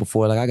Right. even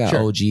before, like I got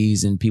Sure.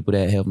 OGs and people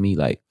that helped me.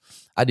 Like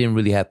I didn't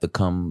really have to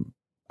come.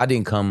 I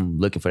didn't come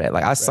looking for that.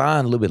 Like I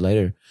signed a little bit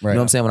later. Right. You know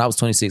what I'm saying? When I was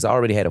 26, I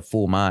already had a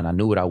full mind. I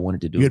knew what I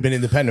wanted to do. You had been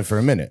independent for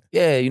a minute.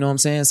 Yeah, you know what I'm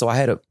saying? So I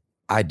had an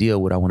idea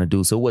of what I want to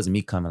do. So it wasn't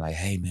me coming like,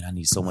 hey man, I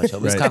need so much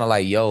help. It's Right. kind of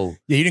like, yo,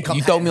 Yeah, you didn't come.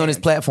 you throw me on this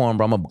hand-in-hand. platform,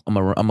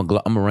 bro. I'm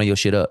gonna run your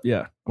shit up.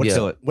 Yeah. What's,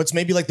 Yeah. what's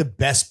maybe like the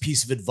best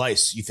piece of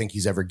advice you think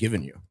he's ever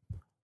given you?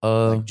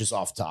 Like just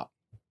off top.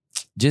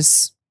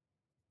 Just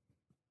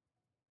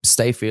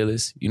stay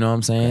fearless. You know what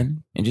I'm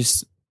saying? And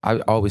just I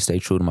always stay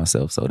true to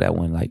myself. So that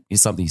one, like,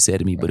 it's something he said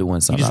to me, but it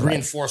wasn't You something just I like.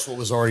 reinforce what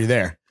was already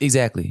there.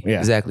 Exactly. Yeah.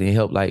 Exactly. It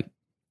helped like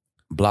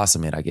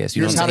blossom it, I guess.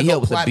 You know Here's what how I'm to saying? He go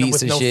helped with the platinum beats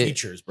with and no shit.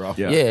 features, bro.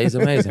 Yeah, he's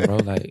amazing, bro.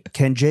 Like,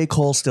 Can J.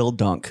 Cole still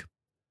dunk?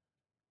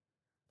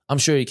 I'm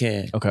sure he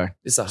can. Okay.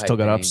 It's a hype Still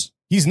got thing. ups.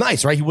 He's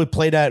nice, right? He would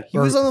play that. He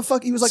was on the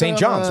fuck. He was like St. on,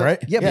 John's, right?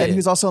 Yeah, but Yeah, then yeah. he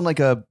was also on like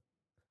a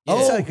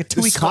like a the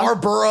 2 week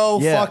Scarborough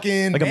Yeah.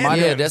 fucking Like a band.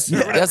 minor- Yeah,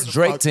 that's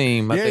Drake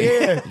team. I Yeah,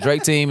 think. yeah.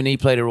 Drake team, and he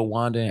played in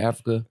Rwanda and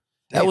Africa.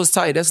 That was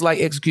tight. That's like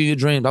execute your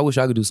dreams. I wish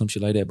I could do some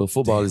shit like that, but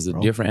football Damn, is a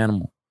bro. different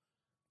animal.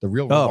 The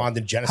real Oh.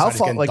 Rwandan genocide is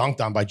far- getting like-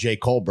 dunked on by J.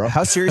 Cole, bro.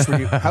 How serious were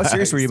you? How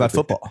serious were you about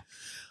football?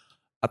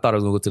 I thought I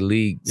was gonna go to the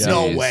league.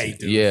 No series. way,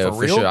 dude. Yeah, For for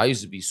real? sure. I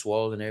used to be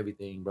swollen and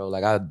everything, bro.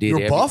 Like I did You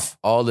were buff?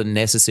 all the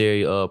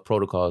necessary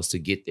protocols to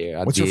get there.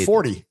 I What's did. your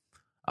 40?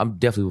 I'm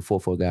definitely a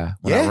 4'4" guy.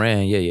 When Yeah? I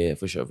ran, yeah,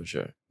 for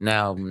sure.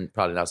 Now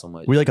probably not so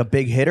much. Were you like a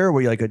big hitter or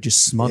were you like a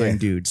just smothering Yeah.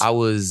 dudes? I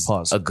was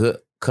Pause. a good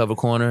cover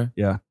corner.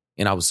 Yeah.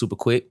 And I was super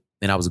quick.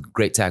 And I was a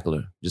great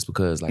tackler just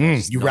because like I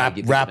just You know how to wrap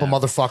get a people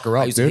down. motherfucker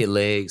I up, used to dude. hit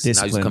legs and I used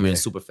to Discipline, come in yeah.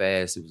 super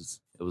fast.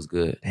 It was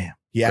good.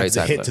 He adds Great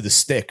the hit tackler. to the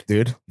stick,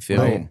 dude. You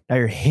feel me? Now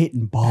you're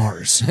hitting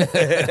bars.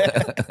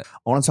 I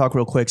want to talk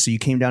real quick. So you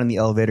came down in the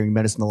elevator, you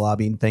met us in the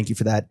lobby, and thank you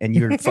for that. And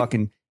you're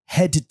fucking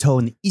head to toe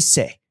in the ise,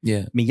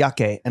 Yeah.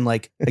 miyake, and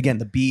like again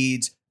the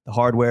beads, the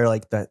hardware,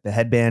 like the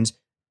headbands.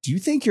 Do you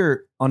think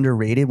you're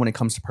underrated when it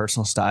comes to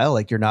personal style?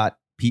 Like you're not.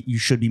 You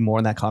should be more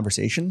in that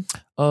conversation.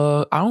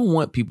 I don't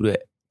want people to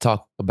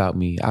talk about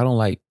me. I don't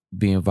like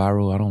being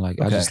viral. I don't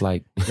like. I just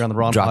like You're on the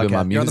wrong dropping podcast.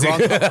 my music.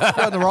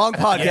 You're on the wrong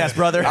podcast,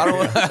 brother. I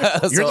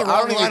don't. You're the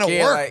wrong line of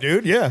work,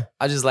 dude. Yeah.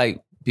 I just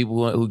like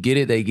people who get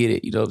it, they get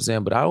it. You know what I'm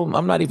saying? But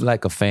I'm not even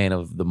like a fan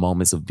of the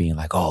moments of being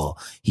like, oh,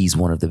 he's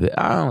one of the best.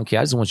 I don't care.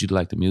 I just want you to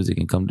like the music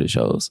and come to the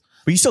shows.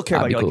 But you still care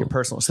I'd about be like cool. your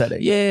personal aesthetic.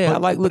 Yeah, But- I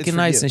like but it's looking for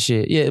nice you. and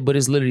shit. Yeah, but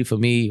it's literally for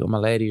me or my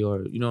lady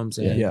or you know what I'm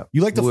saying? Yeah.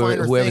 You like the Whoever-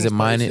 finer whoever's things, in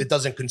but mind it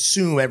doesn't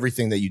consume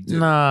everything that you do.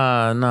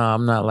 Nah,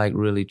 I'm not like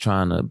really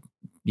trying to.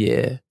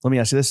 Yeah, Let me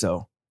ask you this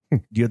though: do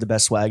you have the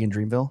best swag in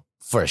Dreamville?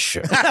 for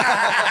sure.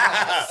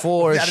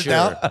 For Without a sure.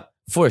 doubt.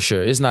 For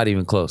sure. It's not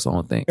even close, I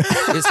don't think.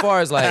 As far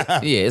as like,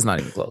 yeah, it's not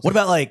even close. What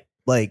about like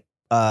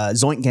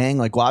Zoink Gang,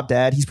 like Guap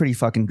Dad? He's pretty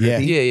fucking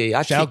drippy. Yeah.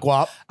 I Shout out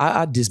Guap. I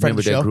Friend of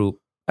dismembered the that show. group.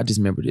 I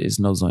dismembered it. It's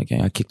no Zoink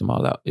Gang. I kicked them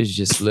all out. It's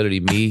just literally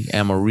me.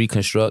 And I'm going to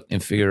reconstruct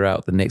and figure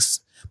out the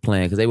next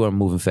plan because they weren't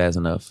moving fast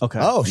enough. Okay.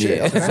 Oh, shit.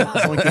 Yeah. Okay.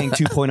 Zoink Gang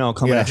 2.0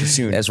 coming Yeah. at you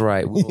soon. That's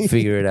right. We'll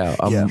figure it out.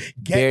 I'm Yeah.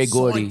 Get Barry zoinked,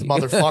 Gordy.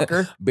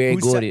 motherfucker. Barry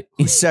Who's Gordy.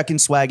 Who's second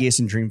swaggiest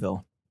in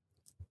Dreamville?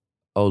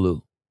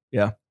 Olu.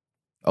 Yeah.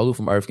 Olu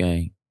from Earth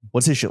Gang.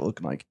 What's his shit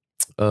looking like?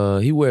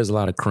 He wears a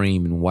lot of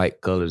cream and white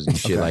colors and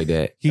shit Okay. like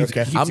that.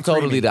 Okay. I'm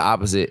totally the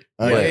opposite.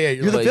 Oh, but- yeah,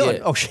 You're the but villain.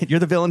 yeah. Oh shit, you're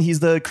the villain. He's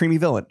the creamy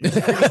villain.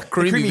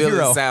 creamy creamy villain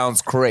hero.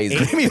 sounds crazy.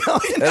 creamy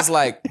villain. That's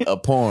like a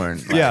porn.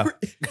 Like, Yeah.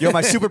 Yo,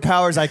 my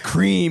superpowers, I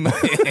cream.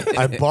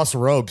 I bust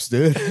ropes,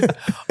 dude.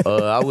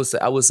 I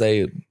would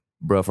say,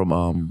 bro,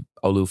 from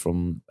Olu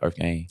from Earth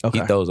Gang. Okay.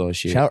 He throws on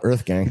shit. Shout out Earth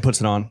He Gang.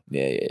 puts it on.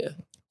 Yeah.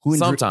 Who in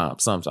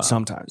Sometimes.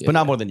 Sometimes, Yeah. but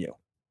not more than you.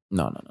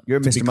 No. You're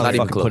To be Mr. not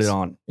even Motherfucker. Put it close.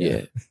 on.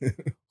 Yeah.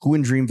 Who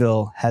in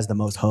Dreamville has the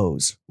most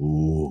hoes?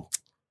 Ooh.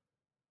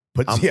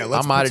 Let's I'm out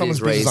put of someone's this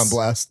business race. on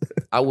blast.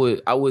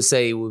 I would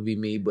say it would be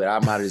me, but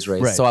I'm out of this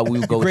race. Right. So I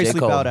will go with J. Gracefully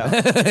Cole. bowed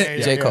out.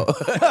 J. Cole.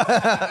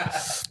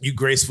 You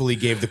gracefully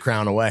gave the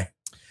crown away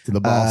to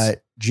the boss.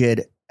 JID.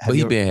 Have But he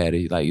you ever- been had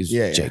it. Like he's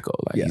Yeah, J. yeah. Cole.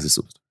 Like Yeah. he's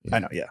a superstar. I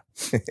know, yeah.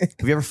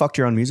 Have you ever fucked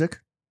your own music?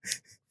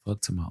 Fuck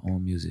to my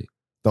own music.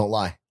 Don't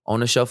lie. On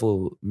the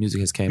shuffle, music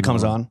has came. It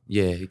comes on?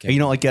 Yeah, it came. And you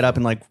don't like get up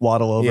and like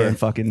waddle over Yeah. and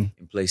fucking.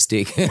 and play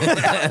stick.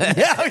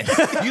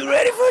 Yeah. You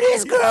ready for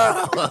this,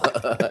 girl?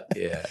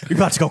 Yeah. You're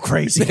about to go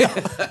crazy.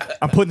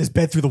 I'm putting this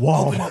bed through the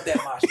wall.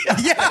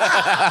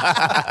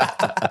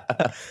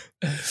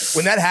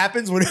 When that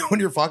happens, when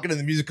you're fucking and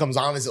the music comes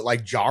on, is it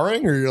like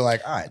jarring or you're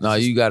like, all right? No,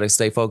 you gotta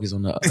stay focused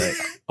on the At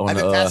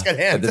the task at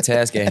hand. the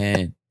task at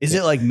hand. Is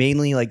it like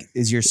mainly like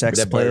is your sex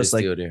That bird is playlist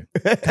like still there.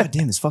 God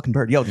damn this fucking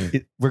bird? Yo,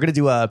 we're gonna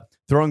do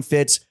throwing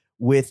fits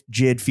with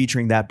JID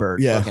featuring that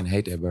bird. Yeah. I fucking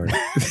hate that bird.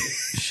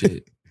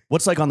 Shit.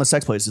 What's like on the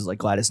sex playlist is like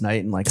Gladys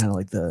Knight and like kind of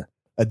like the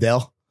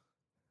Adele.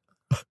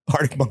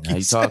 Arctic Now you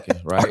Monkeys. talking,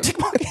 right? Arctic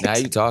Monkeys. Now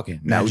you talking.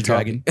 Now we Magic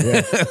talking.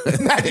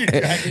 Magic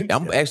Dragon.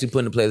 I'm actually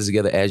putting the playlist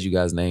together as you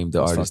guys named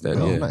the Let's artist. That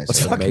fucking go. yeah, Nice. it's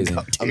Let's fucking amazing.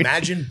 go, dude.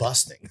 Imagine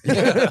busting.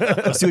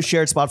 Let's do a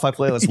shared Spotify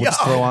playlist. We'll just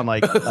Yo. throw on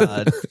like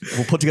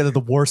we'll put together the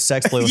worst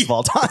sex playlist of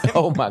all time.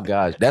 Oh my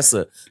gosh, that's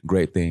a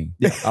great thing.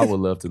 I would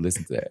love to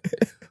listen to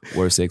that.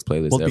 Worst sex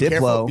playlist Well, ever.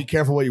 Diplo- Be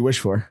careful what you wish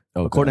for.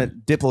 Okay. According to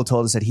Diplo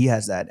told us that he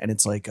has that, and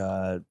it's like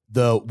The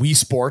Wii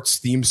Sports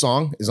theme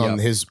song is on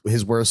his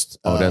worst.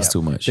 Oh, that's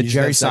too much. the She's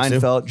Jerry had sex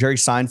too?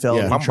 Seinfeld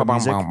Yeah. intro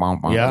music.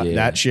 Yeah,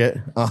 that shit.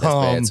 That's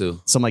bad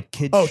too. Some like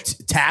kids. Oh,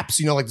 Taps.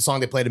 You know, like the song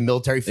they played at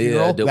military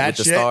funeral. Yeah, that with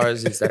the shit.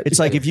 stars. It's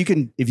like if you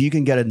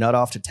can get a nut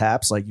off to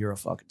Taps, like you're a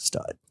fucking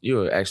stud.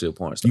 You're actually a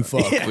porn star. You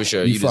fuck. For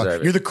sure. You You fuck.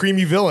 deserve You're it. the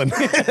creamy villain.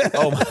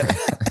 Oh my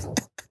god.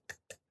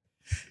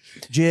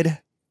 JID,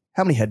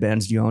 how many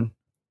headbands do you own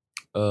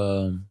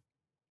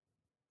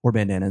or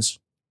bandanas?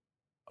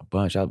 A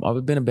bunch.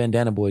 I've been a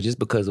bandana boy just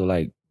because of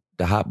like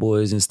the hot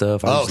boys and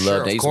stuff. I Oh, just sure,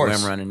 love. of They used to wear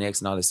course. them around the necks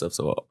and all that stuff.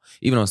 So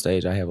even on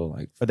stage, I have a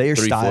like. Are they your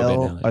 3-4 style?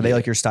 bandanas. Are they Yeah.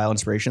 like your style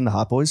inspiration, the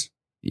Hot Boys?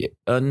 Yeah.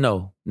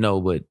 No,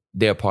 but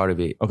they're part of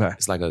it. Okay.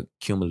 It's like a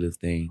cumulative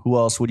thing. Who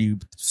else would you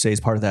say is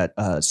part of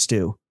that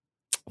stew?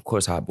 Of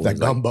course, hot boys. that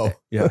gumbo.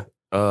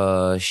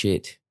 Yeah.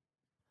 Shit.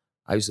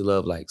 I used to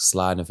love like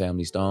Slide and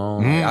Family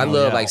Stone. Mm, I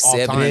love yeah, like all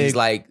time. 70s,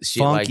 like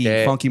shit like Funky,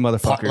 that. funky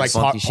motherfuckers. Like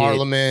Funky shit.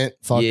 Parliament.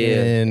 Fucking. Yeah.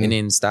 And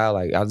then style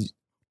like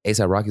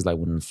ASAP Rocky's like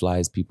one of the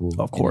flyest people.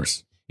 of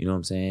course. You know what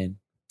I'm saying?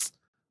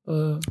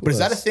 But is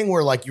that a thing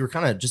where like you were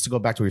kind of, just to go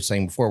back to what you were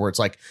saying before, where it's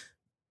like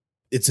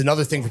it's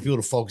another thing for people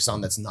to focus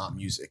on that's not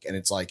music, and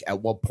it's like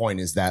at what point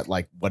is that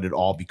like what it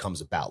all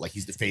becomes about? Like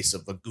he's the face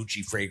of a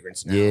Gucci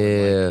fragrance now.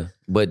 Yeah, Like,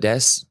 but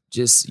that's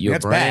just your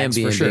That's brand bags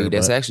for being sure, big.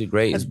 That's but- actually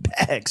great. That's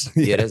bags.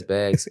 Yeah, that's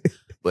bags.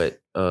 But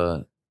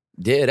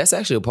yeah, that's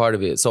actually a part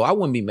of it. So I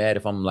wouldn't be mad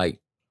if I'm like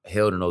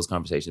held in those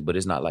conversations, but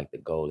it's not like the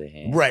goal at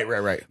hand. right.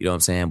 You know what I'm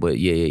saying? But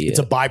yeah. It's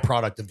a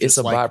byproduct of just It's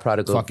a like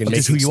byproduct of fucking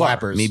just making who you are.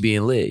 slappers. me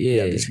being lit.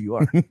 Yeah. That's who you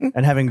are.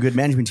 And having a good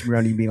management team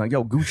around you being like,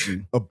 yo,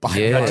 Gucci. a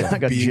byproduct I of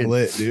got being JID.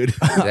 lit, dude.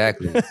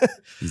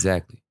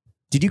 Exactly.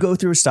 Did you go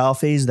through a style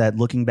phase that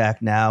looking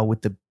back now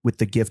with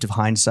the gift of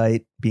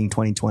hindsight being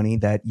 2020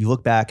 that you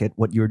look back at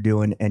what you're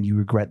doing and you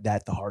regret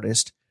that the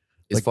hardest?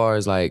 As Like- far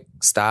as like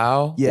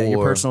style, Yeah, your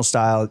or- personal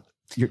style,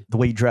 the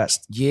way you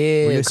dressed.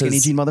 Yeah, Were you a skinny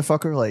 'cause- jean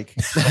motherfucker? Like,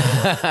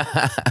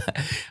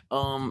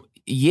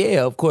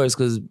 Yeah, of course,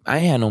 because I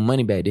ain't had no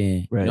money back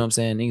then. Right. You know what I'm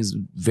saying? Niggas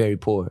very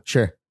poor.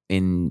 Sure.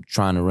 And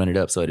trying to run it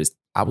up. So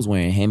I was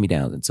wearing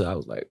hand-me-downs until I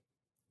was like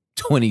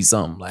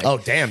 20-something. Like, Oh,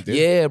 damn, dude.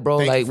 yeah, bro.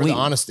 Thank like you for the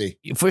honesty.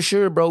 For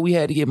sure, bro. We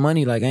had to get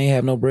money. Like, I ain't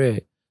have no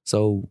bread.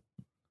 So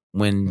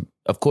when,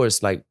 of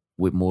course, like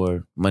with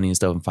more money and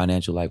stuff and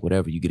financial, like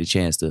whatever, you get a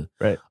chance to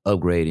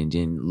upgrade and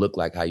then look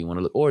like how you want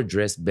to look or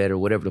dress better,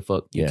 whatever the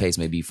fuck your case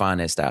may be, find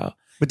that style.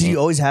 But do you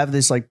always have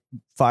this like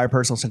fire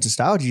personal sense of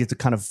style? Or do you have to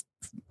kind of,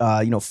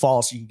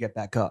 fall so you can get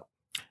back up?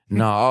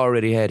 No, I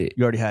already had it.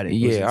 You already had it.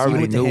 Yeah, I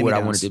already knew what I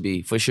hand-me-downs. wanted to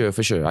be. For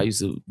sure. I used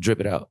to drip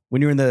it out.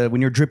 When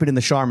you're dripping in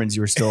the Charmans,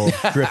 you were still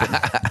dripping.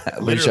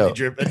 Literally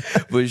dripping.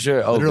 For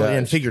sure. Oh, Literally gosh.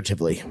 and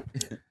figuratively.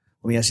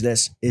 Let me ask you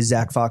this: is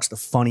Zach Fox the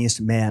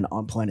funniest man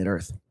on planet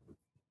Earth?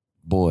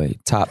 Boy,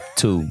 top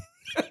two.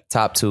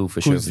 Top two for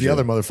sure. Who's the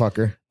other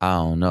motherfucker? I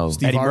don't know.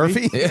 Steve Eddie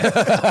Harvey? Murphy?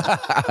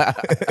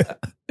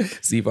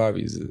 Steve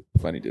Harvey's a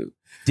funny dude.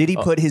 Did he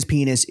put his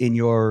penis in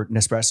your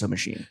Nespresso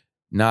machine?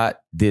 Not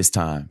this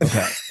time.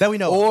 Okay. That we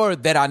know. Or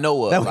that I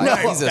know of. That we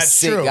Like, know he's of. a That's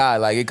sick true. guy.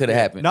 Like, it could have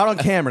happened. Not on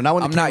camera. Not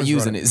when the I'm not camera's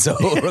using running. it. So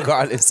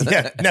regardless.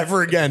 Yeah,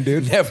 never again,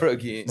 dude. Never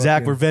again.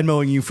 Zach, we're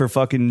Venmoing you for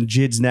fucking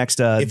JID's next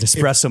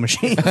Nespresso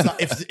machine.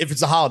 if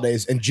it's the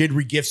holidays and JID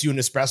regifts you an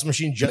espresso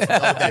machine, just know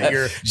that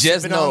you're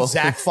Just sipping know. on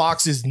Zach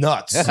Fox's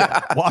nuts.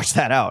 Wash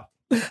that out.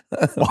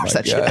 Wash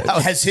that shit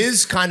out. Has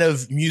his kind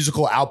of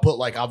musical output,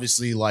 like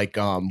obviously like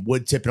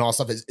wood tip and all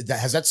stuff,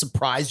 has that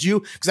surprised you?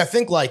 Because I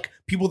think like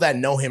people that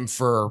know him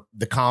for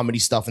the comedy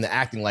stuff and the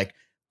acting like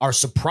are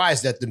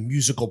surprised at the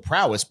musical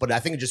prowess, but I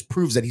think it just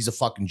proves that he's a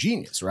fucking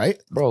genius, right?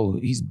 Bro,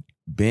 he's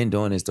been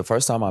doing this. The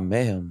first time I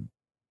met him,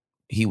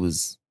 he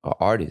was an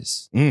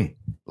artist.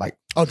 Like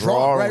Oh,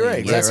 drawing,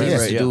 right, Yes, exactly. he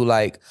used to yeah. do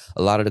like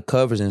a lot of the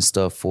covers and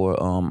stuff for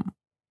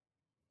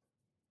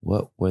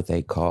what were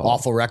they called?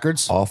 Awful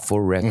Records. Awful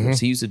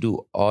Records. He used to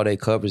do all their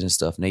covers and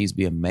stuff, and they used to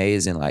be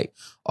amazing. Like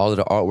all of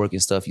the artwork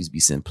and stuff used to be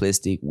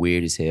simplistic,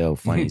 weird as hell,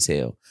 funny as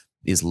hell.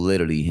 It's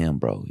literally him,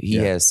 bro. He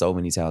has so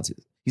many talents.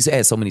 He's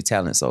had so many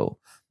talents, so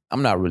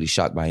I'm not really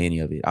shocked by any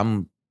of it.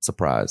 I'm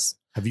surprised.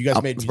 Have you guys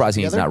I'm made music surprised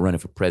he's together? not running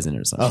for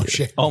president or something. Oh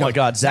shit! Oh my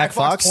God, Zach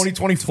Fox,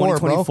 2024,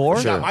 2024?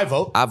 bro. Sure. Got my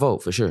vote. I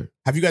vote for sure.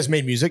 Have you guys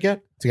made music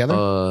yet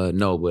together?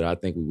 No, but I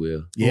think we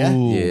will. Yeah?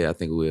 Ooh. Yeah, I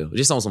think we will.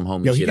 Just on some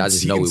homie Yo, he shit. can, I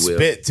just he know can we will.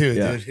 spit too,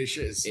 Yeah. dude. His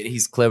shit is And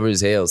he's clever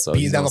as hell. So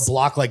being he's down gonna- the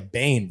block like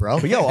Bane, bro.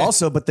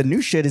 But but the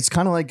new shit is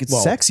kind of like it's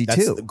Well, sexy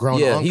that's too. the grown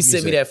Yeah, unk he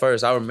sent me music. that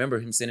first. I remember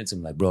him sending it to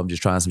me like, bro, I'm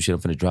just trying some shit.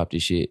 I'm finna drop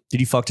this shit. Did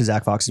you fuck to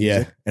Zach Fox's Yeah,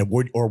 music? and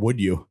would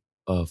you?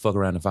 Fuck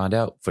around and find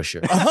out for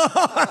sure.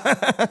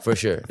 For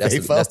sure. That's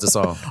Faithful. that's the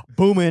song.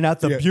 Booming at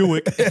the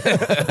Buick, That's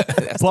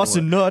the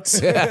busting nuts.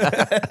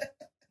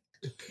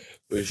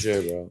 For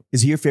sure, bro.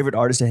 Is he your favorite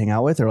artist to hang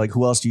out with, or like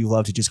who else do you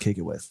love to just kick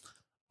it with?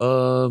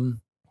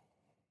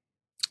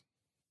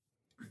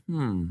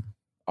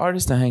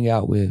 Artist to hang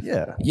out with.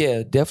 Yeah.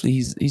 Yeah, definitely.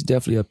 He's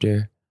definitely up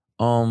there.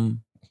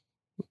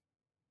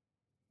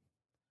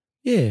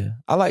 Yeah,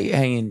 I like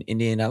hanging,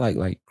 and then I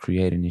like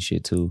creating and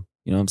shit too.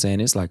 You know what I'm saying?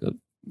 It's like a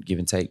give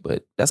and take,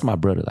 but that's my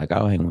brother. Like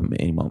I'll hang with him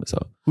at any moment. So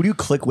Who do you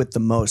click with the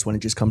most when it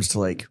just comes to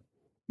like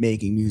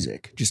making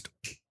music, just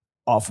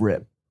off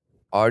rip?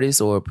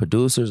 artists or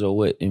producers or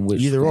what in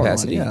which Either or,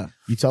 capacity? Yeah.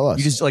 You tell us.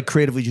 You just like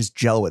creatively just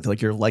gel with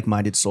like your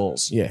like-minded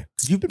souls. yeah,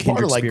 because you've been part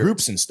Kindred of like spirits.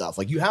 groups and stuff.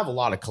 Like you have a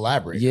lot of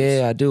collaborators.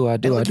 Yeah, I do.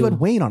 And, like, you had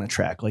Wayne on a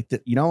track, like the,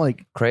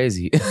 like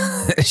Crazy.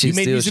 you She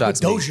made still music with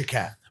shocks me, Doja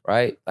Cat.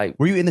 right? Like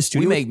were you in the we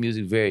studio? make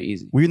music very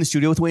easy. Were you in the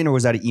studio with Wayne, or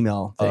was that an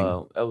email thing?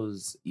 That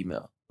was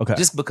email. Okay.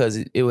 Just because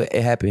it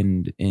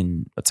happened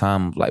in a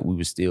time like we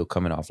were still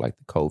coming off like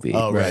the COVID.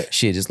 Oh, right.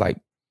 Shit, just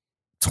like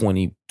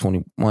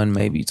 2021,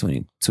 maybe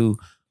 22.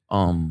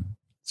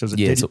 So it was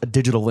yeah, a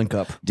digital link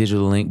up.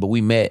 Digital link. But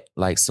we met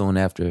like soon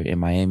after in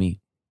Miami.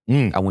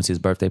 Mm. I went to his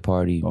birthday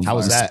party. Oh, We how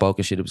was that? Spoke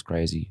and shit. It was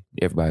crazy.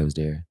 Everybody was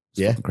there. It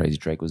was Yeah. fucking crazy.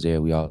 Drake was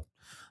there. We all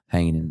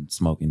hanging and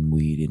smoking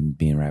weed and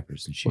being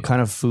rappers and shit. What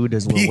kind of food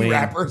does Lil Being Wayne?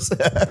 rappers.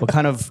 What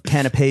kind of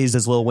canapes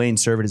does Lil Wayne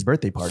serve at his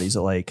birthday parties?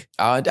 Like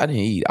I didn't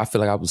eat. I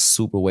feel like I was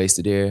super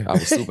wasted there. I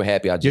was super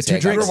happy. I just Your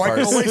had two got drinks? the Why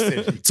you verse.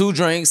 wasted? 2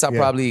 drinks. I Yeah.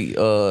 probably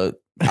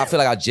I feel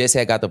like I just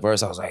had got the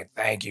verse. I was like,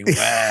 thank you, man.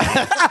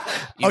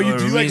 Oh, you You're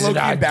do the like reason low-key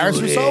I embarrass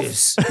do yourself?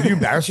 this. Did you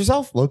embarrass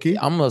yourself, low-key?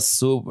 I'm a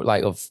super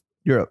like of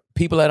you're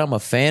people that I'm a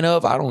fan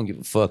of. I don't give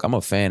a fuck. I'm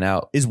a fan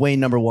out. is Wayne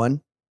number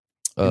one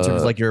in terms of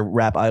Uh, like your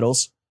rap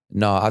idols?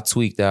 No, I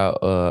tweaked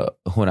out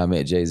when I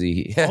met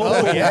Jay-Z.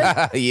 Oh,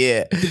 yeah?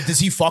 Yeah. Does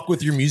he fuck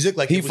with your music?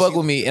 Like He was fucked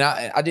with me, and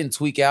I didn't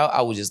tweak out.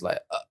 I was just like,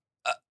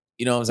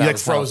 you know what I'm saying? You, I like,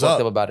 was kinda froze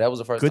fucked up. about it. That was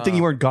the first Good time. thing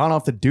you weren't gone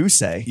off the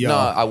Douce. Yo. No,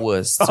 I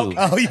was too.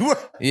 Oh, you were.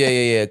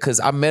 Yeah. Because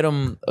I met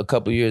him a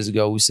couple years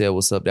ago. We said,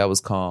 what's up? That was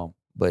calm.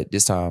 But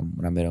this time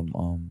when I met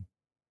him,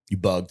 You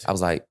bugged. I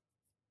was like,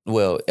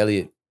 well,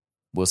 Elliot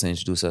Wilson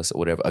introduced us or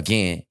whatever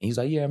again. And he was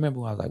like, yeah, I remember.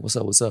 I was like,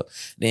 what's up?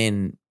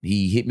 Then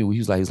he hit me. He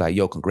was like,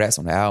 yo, congrats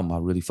on the album. I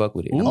really fuck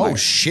with it. And I'm Oh, like,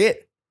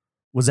 shit.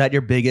 Was that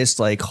your biggest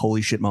like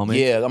holy shit moment?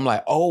 yeah. I'm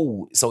like,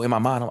 oh. So in my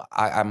mind,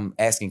 I'm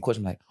asking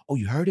questions like, oh,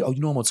 you heard it? Oh,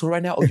 you know I'm on tour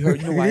right now? Oh, you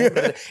heard? You know who I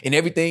am? And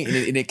everything.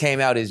 And it came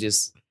out as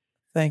just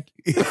Thank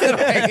you.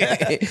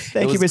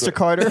 Thank you, Mr.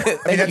 Carter.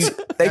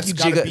 Thank you,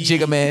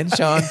 Jigga Man,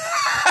 Sean.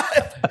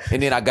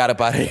 And then I got up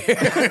out of here.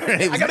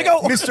 I gotta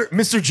go,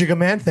 Mr. Jigga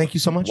Man. Thank you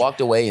so much.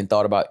 Walked away and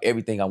thought about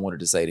everything I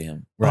wanted to say to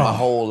him. My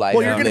whole life.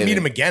 Well, you're gonna meet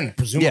him again,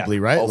 presumably,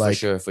 right?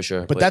 Oh, for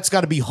sure. But that's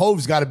got to be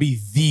Hove's got to be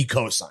the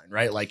cosign,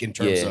 right? Like in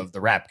terms of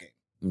the rap game.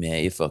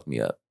 Man, it fucked me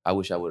up. I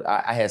wish I would.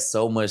 I had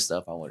so much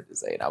stuff I wanted to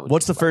say. And I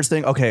What's the first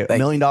thing? Okay, $1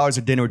 million or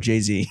dinner with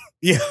Jay-Z.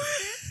 Yeah.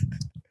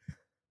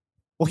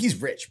 Well,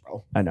 he's rich,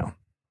 bro. I know.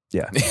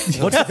 Yeah.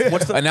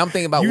 What's the? And I'm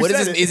thinking about what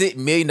is this? Is it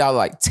 $1 million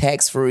like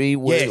tax free?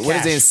 What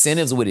is the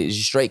incentives with it? Is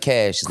it straight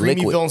cash? Creamy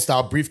liquid villain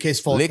style briefcase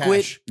full of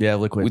cash. Yeah,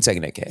 liquid. We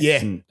taking that cash.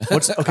 Yeah.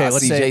 Let's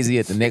see Jay-Z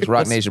at the next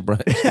Rock Nation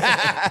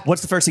brunch.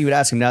 What's the first thing you would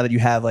ask him now that you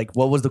have like?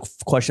 What was the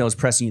question that was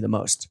pressing you the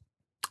most?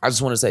 I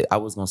just want to say I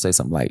was gonna say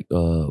something like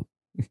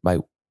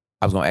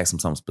I was gonna ask him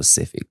something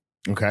specific.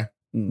 Okay.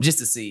 Just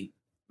to see.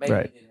 Maybe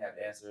he didn't have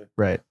the answer.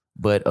 Right.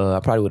 But I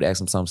probably would ask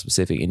him something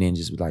specific and then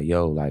just be like,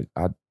 yo, like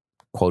I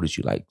quoted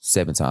you like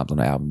 7 times on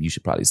the album. You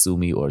should probably sue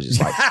me or just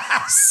like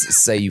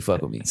say you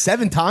fuck with me.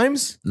 7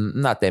 times?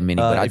 Not that many,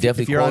 but I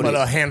definitely quoted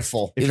a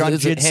handful. If you're on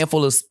it's a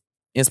handful of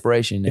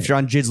inspiration. If you're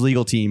on JID's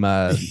legal team,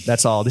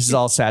 that's all. This is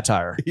all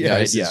satire.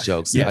 It's just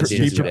jokes. Yeah,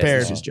 be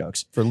prepared. It's just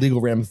jokes for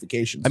legal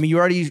ramifications. I mean, you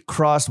already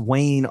crossed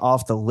Wayne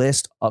off the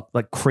list,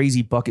 like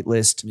crazy bucket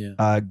list,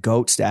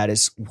 GOAT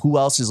status. Who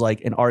else is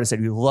like an artist that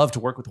you'd love to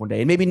work with one day?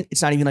 And maybe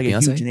it's not even like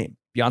Beyonce? a huge name.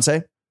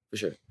 Beyonce? For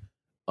sure.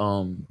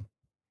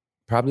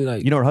 Probably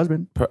like you know her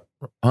husband.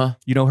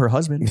 You know her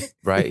husband.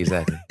 Right,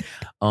 exactly.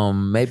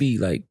 Maybe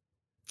like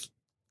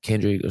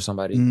Kendrick or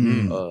somebody.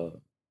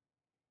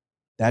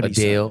 That'd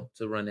be Adele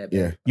to run that back.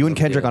 Yeah. You and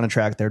Kendrick on a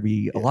track, there'd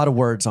be a lot of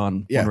words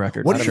on one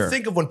record. What do you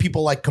think of when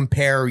people like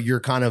compare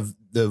your kind of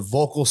the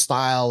vocal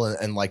style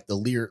and like the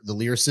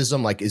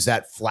lyricism? Like, is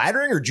that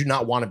flattering or do you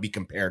not want to be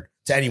compared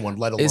to anyone,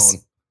 let alone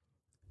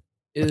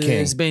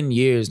it's been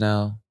years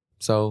now.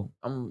 So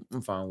I'm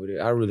fine with it.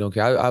 I really don't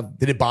care.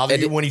 Did it bother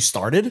you when you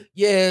started?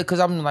 Yeah, because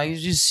I'm like, we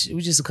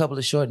just a couple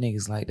of short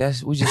niggas. Like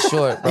we just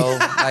short, bro.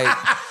 Like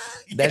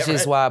that's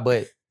just why.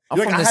 But I'm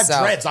You're from like, the I have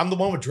South. dreads. I'm the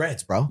one with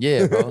dreads, bro.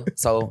 Yeah, bro.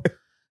 So,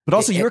 but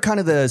also you're kind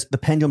of the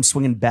pendulum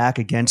swinging back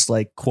against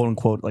like quote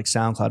unquote like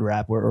SoundCloud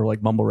rap or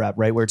like mumble rap,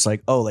 right? Where it's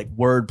like like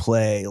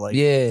wordplay, like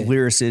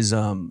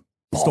lyricism,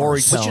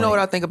 storytelling. But you know what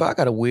I think about? I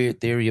got a weird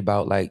theory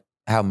about like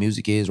how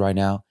music is right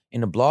now. In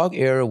the blog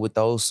era with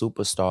those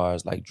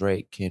superstars like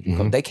Drake,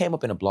 Kendrick, they came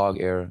up in the blog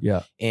era.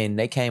 Yeah. And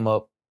they came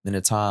up in a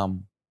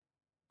time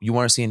you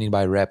weren't seeing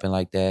anybody rapping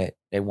like that.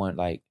 They weren't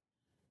like,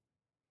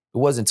 it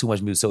wasn't too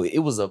much music. So it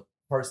was a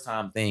first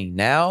time thing.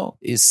 Now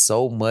it's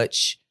so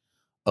much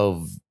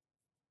of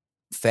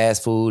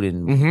fast food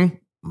and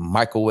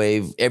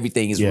microwave.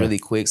 Everything is really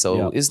quick.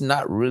 So it's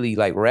not really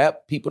like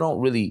rap. People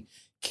don't really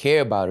care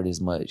about it as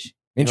much.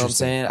 You know what I'm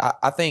saying?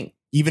 I think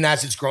even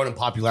as it's grown in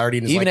popularity,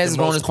 and even as it's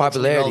grown in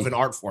popularity, relevant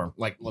art form,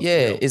 like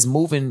it's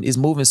moving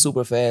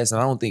super fast,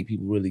 and I don't think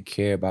people really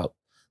care about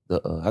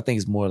the. I think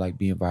it's more like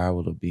being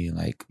viral or being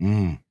like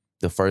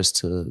the first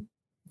to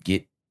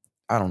get.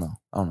 I don't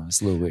know.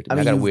 It's a little weird.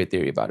 I got a weird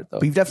theory about it though.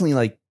 But you've definitely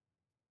like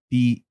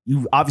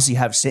you obviously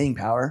have staying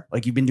power.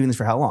 Like you've been doing this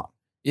for how long?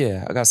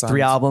 Yeah, I got signed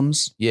 3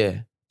 albums.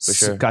 Yeah, for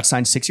sure. Got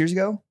signed 6 years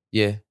ago.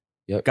 Yeah.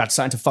 Yep. Got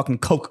signed to fucking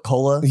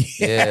Coca-Cola.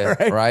 Yeah,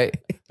 right.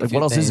 Like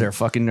what else is there?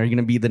 Fucking, are you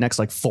gonna be the next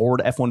like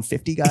Ford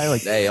F-150 guy?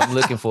 Like, hey, I'm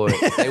looking for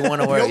it. They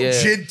want to work.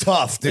 JID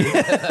tough, dude.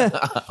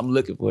 I'm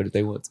looking for it if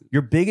they want to.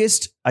 Your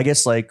biggest, I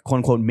guess, like quote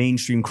unquote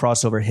mainstream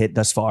crossover hit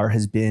thus far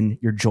has been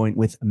your joint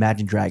with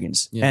Imagine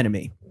Dragons,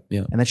 Enemy.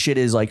 Yeah, and that shit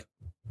is like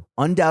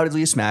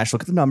undoubtedly a smash.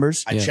 Look at the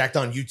numbers. I checked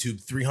on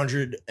YouTube,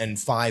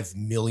 305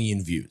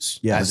 million views.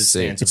 Yeah, as it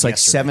stands. It's like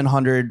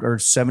 700 or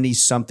 70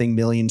 something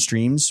million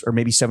streams, or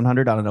maybe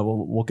 700. I don't know.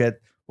 We'll get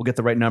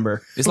the right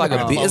number. It's like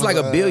it's like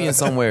a billion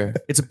somewhere.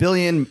 It's a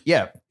billion.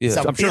 Yeah.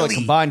 I'm sure like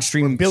combined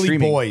streaming.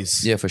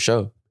 Boys. Yeah, for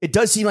sure. It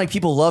does seem like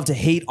people love to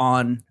hate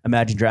on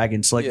Imagine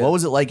Dragons. So like, what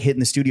was it like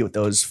hitting the studio with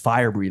those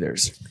fire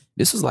breathers?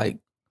 This was like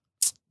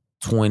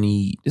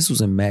 20. This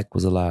was when Mac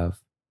was alive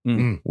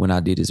when I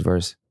did his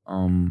verse.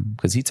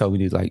 Because he told me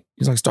he's like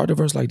start the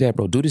verse like that,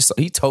 bro. Do this.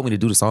 He told me to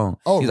do the song.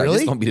 Oh, he's really? Like,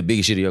 this is gonna be the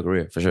biggest shit of your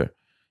career for sure.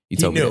 He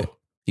told me that.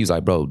 He was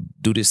like, bro,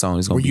 do this song.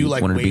 It's gonna be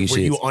one of the biggest shits.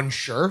 Were you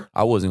unsure?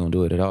 I wasn't gonna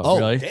do it at all. Oh,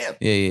 really? Damn.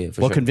 Yeah.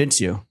 For what sure.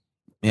 convinced you?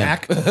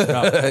 Mac?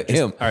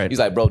 Him. All right. He's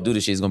like, bro, do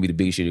this shit. It's gonna be the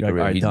biggest shit of your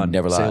career. All right, He done.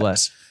 never lied. Say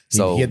less.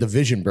 So he had the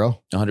vision,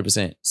 bro.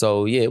 100%.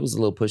 So yeah, it was a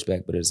little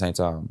pushback, but at the same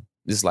time,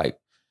 this like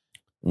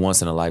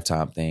once in a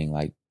lifetime thing.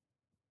 Like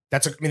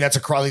that's a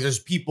crowd. Like, there's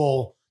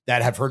people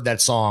that have heard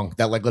that song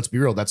that, like, let's be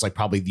real, that's like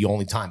probably the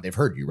only time they've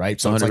heard you, right?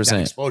 So 100%. It's like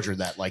that exposure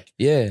that, like,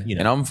 yeah, you know,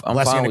 and I'm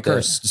fine with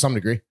curse that to some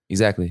degree.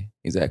 Exactly.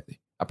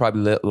 I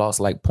probably lost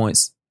like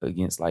points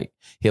against like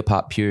hip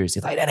hop purists.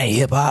 It's like that ain't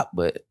hip hop,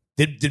 but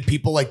did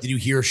people like? Did you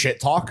hear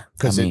shit talk?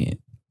 Because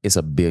it's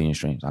a billion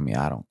streams. I mean,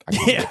 I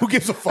yeah, who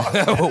gives a fuck?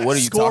 What are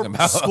you talking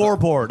about?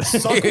 Scoreboard.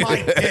 Suck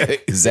my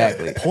dick.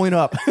 Exactly. Point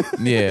up.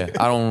 Yeah,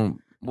 I don't.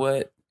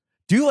 What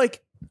do you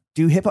like?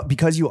 do hip hop,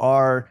 because you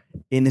are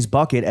in this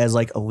bucket as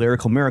like a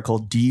lyrical miracle,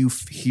 do you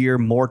hear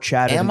more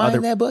chatter Am than I other?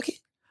 in that bucket?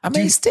 I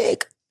mean,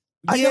 stick.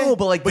 I know,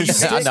 but like, But you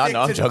there's- made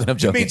No, I'm joking. I'm You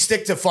joking. made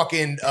stick to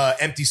fucking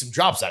empty some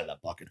drops out of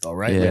that bucket, though,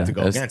 right? You have to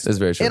go against that's it.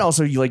 very true. and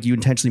also you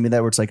intentionally made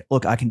that where it's like,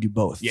 look, I can do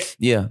both. Yeah.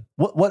 Yeah.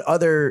 What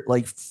other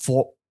like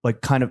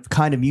kind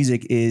of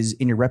music is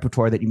in your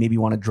repertoire that you maybe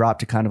want to drop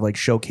to kind of like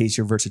showcase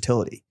your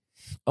versatility?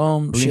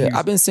 Shit.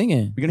 I've been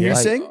singing. You're gonna hear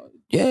Like, sing?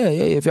 Yeah.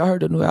 If y'all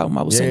heard the new album,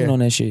 I was singing on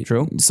that shit.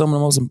 True. Some of the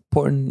most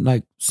important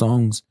like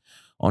songs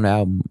on the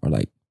album are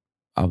like,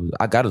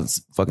 I got a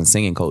fucking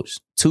singing coach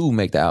to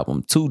make the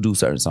album, to do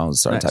certain songs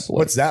a certain Nice. type of way.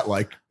 What's that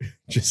like?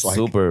 Just like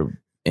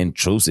Super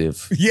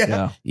intrusive.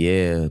 yeah.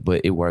 Yeah,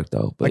 but it worked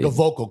though. But Like a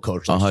vocal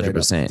coach. like, straight up.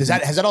 100%.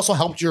 Has that also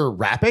helped your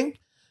rapping?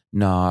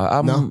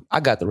 No, I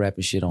got the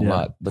rapping shit on Yeah.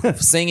 lock. But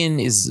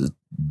singing is a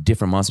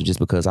different monster just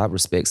because I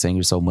respect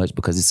singers so much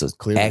because it's a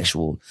Clearly.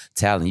 actual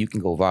talent. You can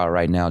go viral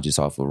right now just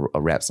off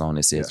a rap song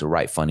that says the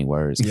right funny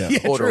words Yeah,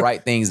 or the true.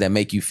 right things that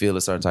make you feel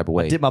a certain type of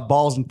way. Dip my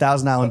balls in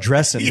Thousand Island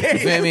dressing. You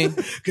feel me?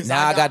 'Cause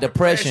Now I got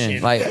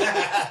depression. Like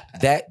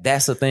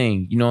that's a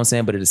thing. You know what I'm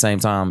saying? But at the same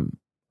time,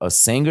 a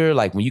singer,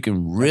 like when you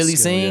can really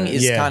That's skill, sing, yeah.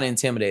 it's Yeah. kind of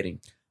intimidating.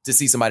 To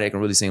see somebody that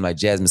can really sing like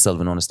Jasmine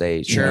Sullivan on the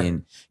stage, Sure.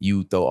 and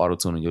you throw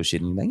auto-tune on your shit,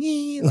 and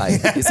you're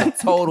like, like it's a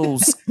total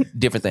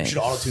different You thing. should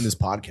auto-tune this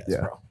podcast,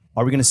 bro.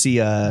 Are we gonna see?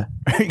 Are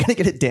you gonna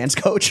get a dance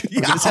coach?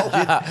 We're gonna see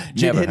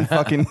Jid Never. hitting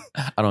fucking.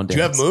 I don't dance. Do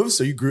you have moves?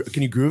 So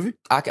can you groove it?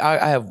 I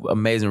have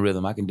amazing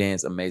rhythm. I can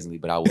dance amazingly,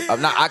 but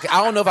I'm not.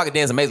 I don't know if I can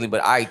dance amazingly, but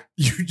I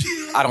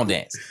don't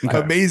dance.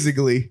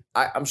 Amazingly.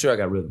 I'm sure I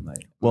got rhythm.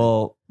 Like,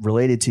 Well,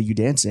 related to you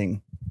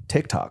dancing,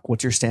 TikTok.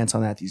 What's your stance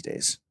on that these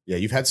days? Yeah,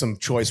 you've had some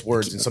choice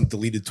words and some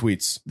deleted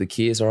tweets. the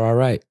kids are all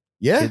right.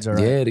 Yeah. Kids are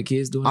right. Yeah, the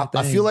kids doing. I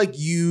their thing. feel like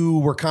you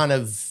were kind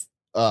of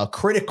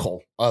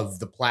critical of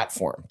the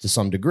platform to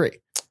some degree.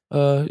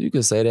 You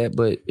could say that,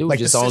 but it was Like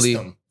just the only.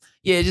 system.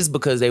 Yeah, just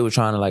because they were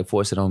trying to like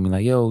force it on me,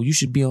 like, yo, you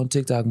should be on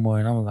TikTok more,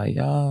 and I was like,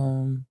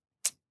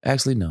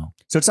 actually, no.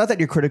 So it's not that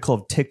you're critical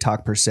of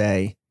TikTok per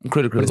se, I'm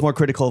critical. but it's more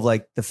critical of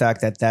like the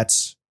fact that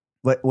that's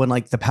when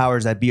like the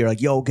powers that be are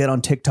like, yo, get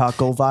on TikTok,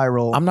 go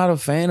viral. I'm not a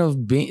fan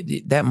of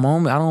being that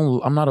moment.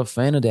 I'm not a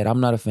fan of that. I'm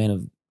not a fan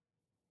of.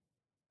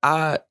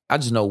 I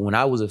just know when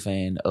I was a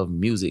fan of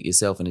music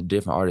itself and the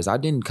different artists, I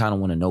didn't kind of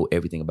want to know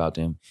everything about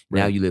them.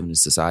 Now you live in a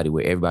society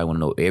where everybody want to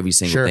know every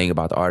single Sure. thing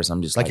about the artist.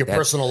 I'm just Like like your that.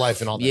 personal life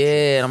and all that.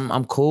 Yeah,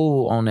 I'm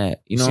cool on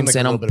that. You know what I'm seem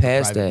saying? like a I'm little bit of a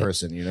past private that.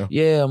 person, you know?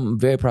 Yeah, I'm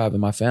very proud of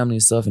my family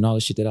and stuff and all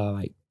the shit that I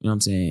like. You know what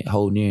I'm saying?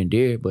 Hold near and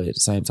dear, but at the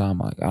same time,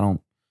 like I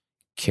don't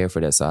care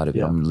for that side of it.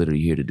 Yeah. I'm literally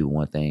here to do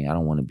one thing. I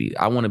want to be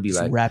Just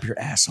like, rap your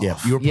ass off. Yeah,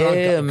 you were put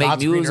Yeah, on make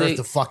God's green music. earth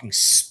to fucking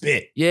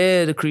spit.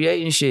 yeah, the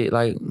creating shit.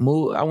 Like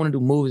move. I want to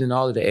do movies and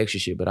all of the extra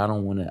shit, but I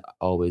don't want to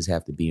always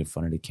have to be in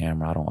front of the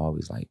camera. I don't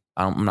always like.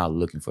 I'm not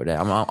looking for that.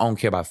 I don't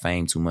care about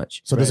fame too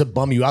much. So does it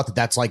bum you out that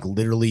that's like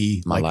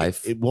literally My like,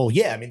 life? Well,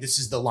 yeah. I mean, this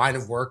is the line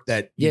of work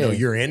that you know Yeah.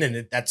 you're in,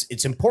 and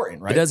it's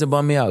important, right? It doesn't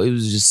bum me out. It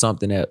was just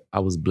something that I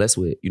was blessed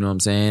with. You know what I'm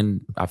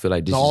saying? I feel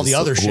like this all is the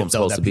just other who shit I'm though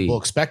supposed that to be. people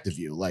expect of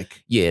you,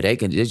 like Yeah, they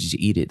just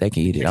eat it. They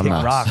can eat it. I'm kick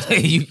not. rocks.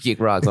 You kick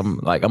rocks. I'm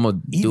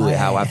gonna Eat do my it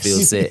how I ass. feel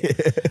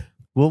set.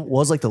 What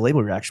was like the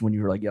label reaction when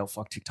you were like, yo,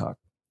 fuck TikTok,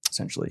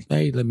 essentially?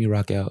 Hey, let me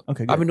rock out.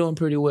 Okay, good. I've been doing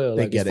pretty well.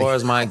 They Like get as far it.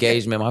 as my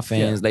engagement, my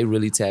fans, they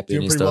really tap in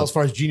doing and pretty well as stuff.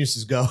 far as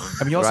geniuses go.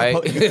 I mean, you also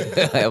Right?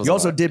 That was you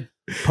also hard. did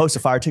post a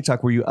fire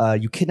TikTok where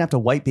you kidnapped a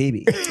white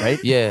baby, right?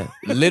 Yeah,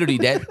 literally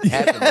that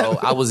happened, bro.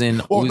 I was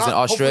in Well, we was in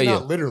not- hopefully Australia.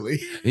 not literally.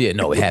 Yeah,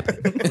 no, it happened.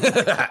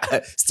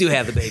 Still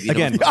have the baby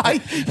Again, I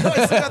still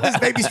got this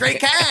baby straight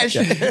cash.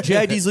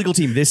 JID's legal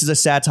team. This is a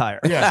satire.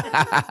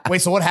 Yeah.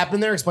 Wait, so what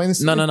happened there? Explain this.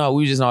 To me. No.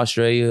 We were just in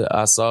Australia.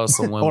 I saw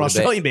someone Oh, an with a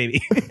baby. Australian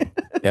baby.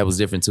 That was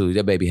different too.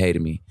 That baby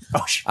hated me.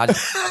 Oh, shit. I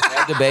just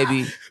grabbed the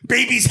baby.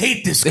 Babies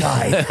hate this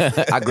guy.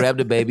 I grabbed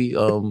the baby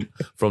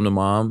from the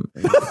mom.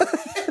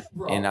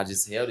 And I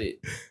just held it.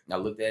 I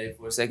looked at it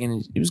for a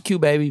second. It was a cute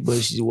baby,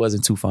 but she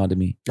wasn't too fond of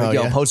me. Oh,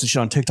 yo, yeah? posting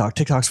shit on TikTok.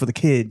 TikTok's for the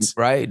kids.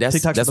 Right?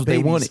 TikTok's That's for what they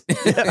wanted.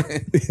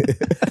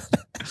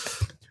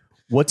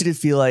 What did it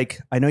feel like?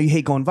 I know you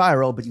hate going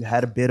viral, but you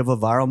had a bit of a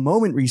viral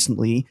moment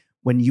recently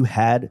when you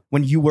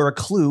were a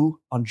clue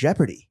on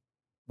Jeopardy.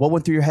 What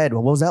went through your head?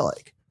 What was that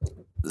like?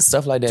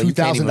 Stuff like that. You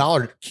can't even-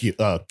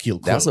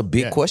 $2,000 That's a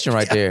big question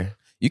right there.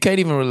 You can't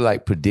even really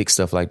like predict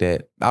stuff like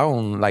that. I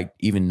don't like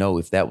even know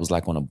if that was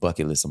like on a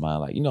bucket list of mine.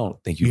 Like, you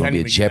don't think you're gonna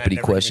be a Jeopardy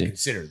question.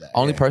 Consider that.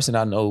 Only yeah. person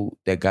I know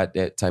that got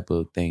that type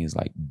of thing is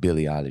like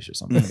Billie Eilish or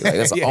something. Like,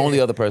 that's the Yeah, only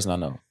yeah. other person I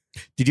know.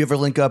 Did you ever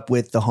link up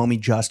with the homie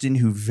Justin,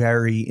 who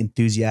very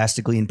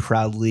enthusiastically and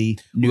proudly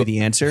knew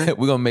the answer?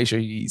 We're gonna make sure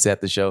he's at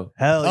the show.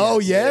 Hell Oh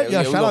yeah. yeah.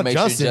 we're Shout gonna out make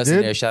sure Justin, Justin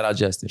dude. there. Shout out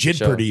Justin. for sure.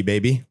 Jeopardy,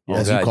 baby. Oh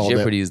as you God, called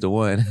Jeopardy it. is the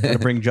one. Gonna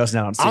bring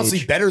Justin out on stage.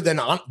 Honestly, better than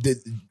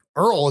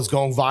Earl is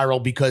going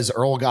viral because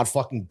Earl got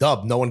fucking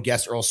dubbed. No one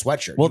guessed Earl's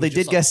sweatshirt. Well, He they was did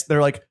just guess. They're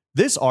like,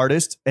 this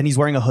artist, and he's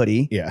wearing a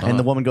hoodie. Yeah. And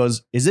the woman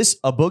goes, is this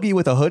a boogie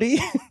with a hoodie?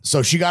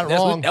 So she got it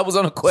wrong. That was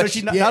on a So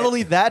question. she not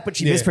only that, but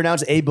she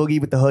mispronounced a boogie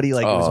with the hoodie.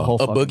 Like it was a whole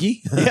a fucking- boogie?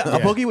 Yeah, a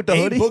boogie with the A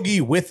hoodie.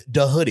 boogie with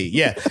the hoodie.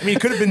 Yeah. I mean,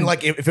 it could have been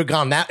like if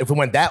it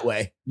went that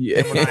way.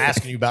 Yeah. We're not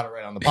asking you about it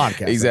right on the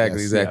podcast. I Exactly,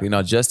 guess. exactly.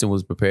 No, Justin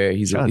was preprepared.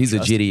 He's Shout out a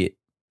Justin. JID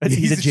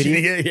He's a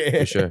JID. Yeah.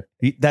 for sure.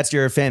 That's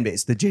your fan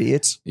base, the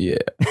JIDiots. Yeah.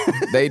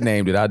 They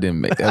named it. I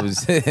didn't make that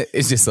was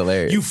it's just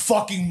hilarious. You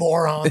fucking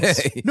morons.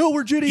 No,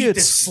 we're Eat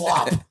this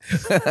JIDiots.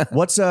 slop.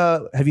 What's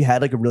have you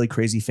had like a really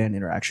crazy fan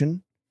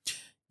interaction?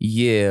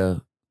 Yeah.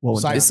 Well,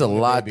 Side- It's a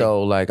lot Maybe.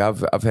 though. Like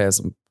I've had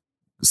some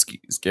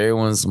scary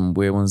ones, some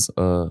weird ones.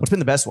 what's been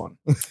the best one?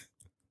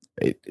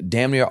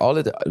 Damn near all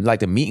of the like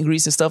the meet and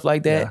greets and stuff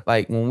like that. Yeah.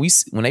 Like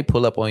when they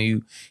pull up on you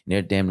and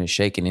they're damn near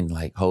shaking and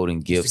like holding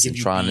gifts give and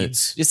you trying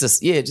beads. to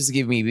just to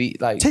give me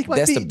like Take my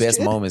that's the beads, best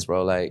kid. moments,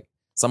 bro. Like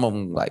some of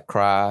them like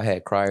cry. I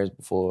had criers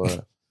before.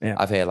 Yeah.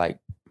 I've had like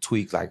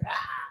tweak like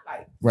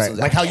Right.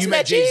 Like how you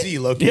met Jay-Z,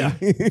 Loki. Yeah.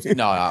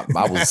 No, I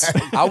was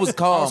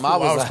calm. I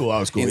was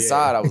cool.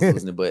 Inside, I was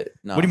listening, but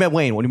no. When you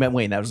met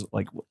Wayne, that was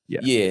like,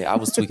 Yeah, I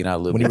was tweaking out a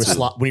little When you bit. were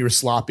too. when you were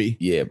sloppy.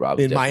 Yeah, bro. I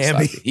was in definitely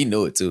Miami. sloppy. He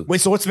knew it too.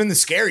 Wait, so what's been the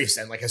scariest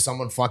then? Like has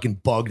someone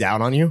fucking bugged out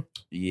on you?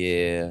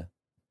 Yeah.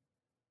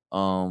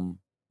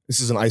 This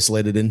is an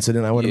isolated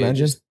incident, I would Yeah,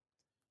 imagine.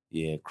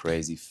 Yeah,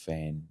 crazy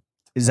fan.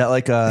 is that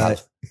like Yeah.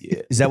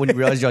 is that when you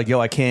realize you're like, yo,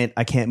 I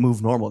can't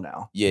move normal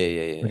now.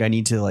 Yeah. Like I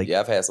need to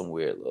Yeah, I've had some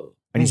weird little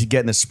I need to get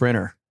in the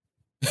sprinter.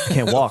 I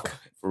can't walk.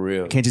 for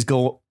real. I can't just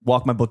go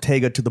walk my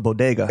bottega to the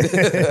bodega.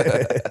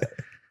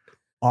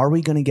 Are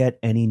we gonna get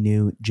any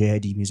new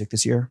JID music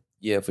this year?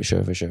 Yeah, for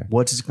sure.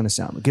 What's it gonna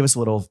sound? Give us a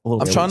little.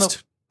 I'm trying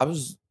taste.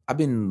 to. I've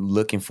been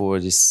looking for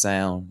this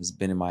sound. It's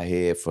been in my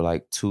head for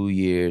like 2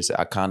 years.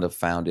 I kind of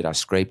found it. I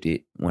scraped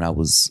it when I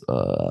was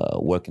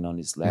working on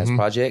this last Mhm.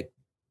 project.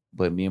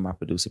 But me and my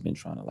producer been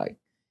trying to like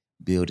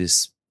build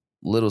this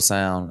little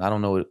sound. I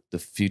don't know what the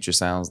future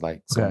sounds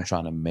like, so I'm Okay.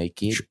 trying to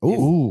make it.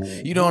 Ooh.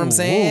 You know what I'm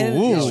saying?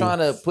 Ooh. Just trying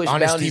to push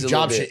Honest boundaries Steve a little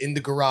Jobs bit. shit in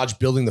the garage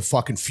building the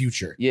fucking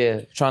future.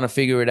 Yeah, trying to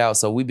figure it out.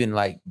 So we've been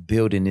like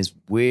building this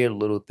weird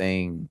little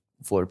thing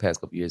for the past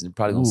couple years, and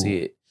probably gonna see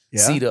it.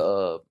 Yeah? See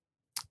the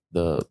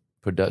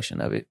production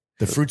of it.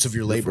 The fruits of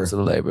your labor. Fruits of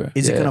the labor.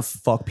 Is it Yeah. gonna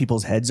fuck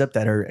people's heads up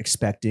that are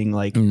expecting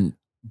like Mm,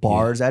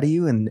 bars out of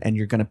you, and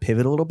you're gonna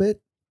pivot a little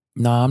bit?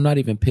 No, I'm not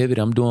even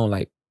pivoting. I'm doing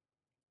like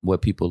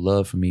what people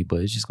love from me,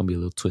 but it's just gonna be a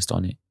little twist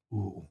on it.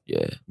 Ooh.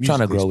 Yeah, I'm trying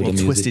to grow with the Little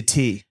music. twisted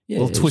T, Yeah,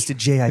 little it's- twisted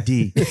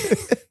JID.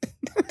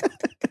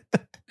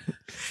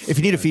 If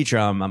you need a feature,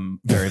 I'm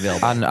very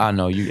available. I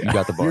know you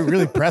got the bar. You're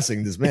really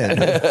pressing this man.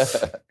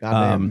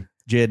 Goddamn.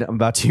 Jid, I'm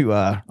about to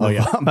I'm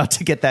about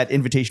to get that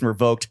invitation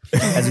revoked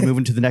as we move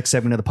into the next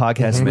segment of the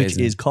podcast, which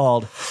Amazing. is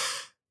called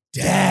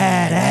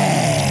Dad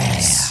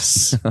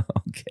Ass.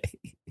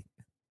 Okay.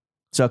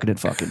 Sucking and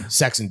fucking.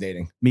 Sex and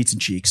dating. Meats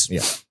and cheeks.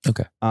 Yeah.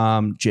 Okay.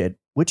 Jid,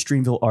 which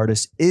Dreamville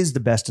artist is the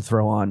best to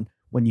throw on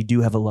when you do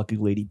have a lucky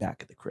lady back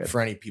at the crib?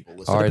 For any people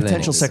listening. For All the right,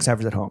 potential Lennox. sex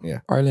havers at home. Yeah.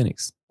 Ari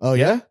Lennox. Oh,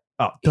 yeah?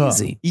 Oh, duh.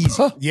 Easy.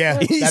 Easy. Yeah.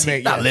 That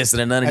make, Not yeah.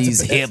 listening to none of That's a- these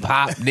that's- hip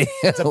hop.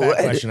 That's a bad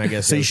question, I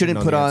guess. So you shouldn't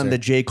put on the answer.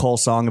 J. Cole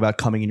song about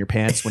coming in your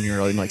pants when you're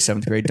in like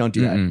 7th grade. Don't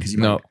do that. Mm-mm. Because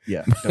No.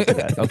 Yeah. Don't do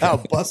that. Okay.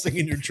 Oh, busting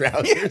in your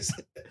trousers.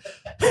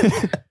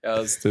 That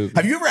was stupid.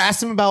 Have you ever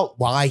asked him about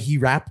why he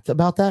rapped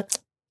about that?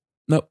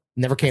 Nope.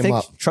 Never I came think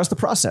up. trust the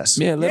process.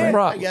 Yeah, let him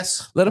rock. I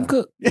guess. Let him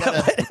cook.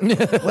 Yeah,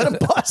 let him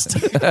bust.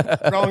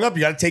 Growing up,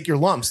 you got to take your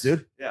lumps,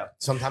 dude. Yeah.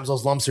 Sometimes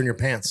those lumps are in your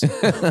pants.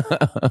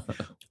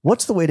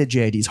 What's the way to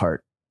JID's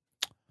heart?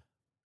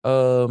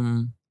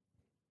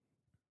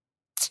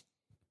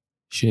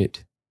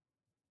 Shit.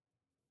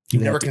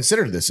 You've never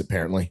considered this,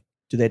 apparently.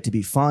 Do they have to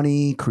be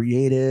funny,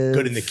 creative?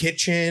 Good in the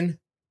kitchen.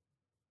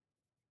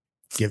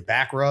 Give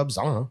back rubs.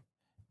 I don't know.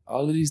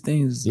 All of these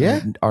things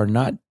Yeah. are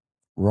not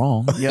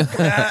wrong. Yeah.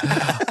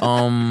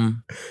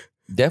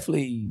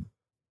 Definitely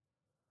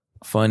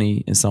funny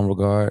in some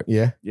regard.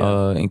 Yeah.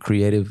 And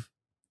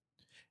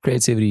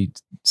creativity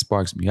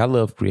sparks me. I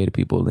love creative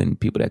people and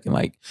people that can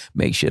like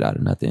make shit out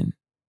of nothing.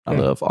 I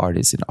love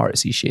artists and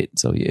artsy shit.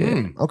 So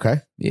yeah. Okay.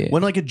 Yeah.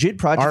 When like a JID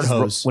project, Art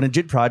hose. when a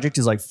JID project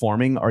is like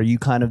forming, do you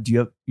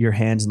have your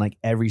hands in like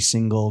every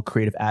single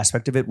creative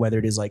aspect of it? Whether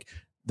it is like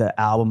the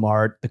album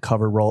art, the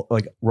cover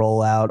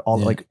rollout, all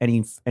Yeah. like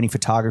any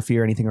photography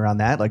or anything around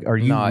that? Like, are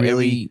you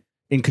really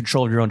in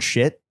control of your own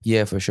shit?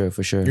 Yeah, for sure.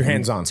 You're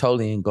hands-on.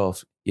 Totally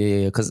engulfed.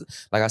 Yeah. Because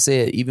like I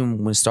said,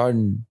 even when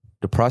starting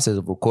the process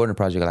of recording a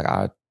project, like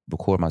I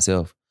record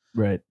myself.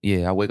 Right.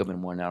 Yeah, I wake up in the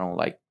morning. I don't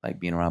like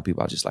being around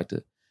people. I just like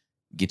to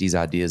get these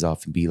ideas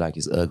off and be like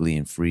as ugly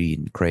and free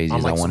and crazy On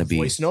as like I want to some be.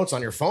 voice notes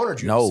on your phone, or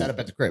do you No. set up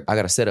at the crib? I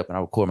got to set up and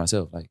I record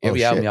myself. Like Oh,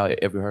 every album shit. y'all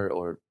ever heard,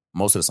 or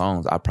most of the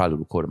songs, I probably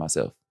recorded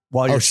myself.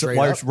 While you're straight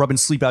while up? you're rubbing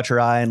sleep out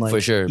your eye and like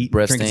For sure.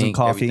 drinking some Stink,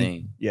 coffee.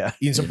 everything. Yeah.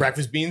 Eating some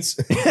breakfast beans.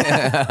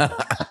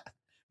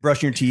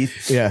 Brushing your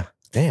teeth. Yeah.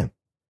 Damn.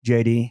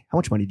 JD, how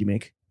much money do you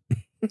make?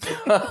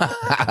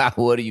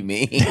 What do you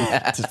mean?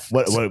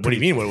 What do you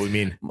mean? What do we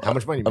mean? How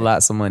much money? A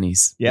lot of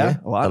monies. Yeah. Yeah.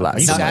 A lot. A lot. Are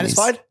you Some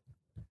satisfied?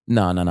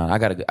 No. I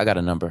got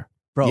a number.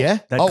 bro. Yeah.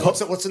 That Oh, coke,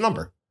 what's the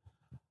number?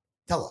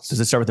 Tell us. does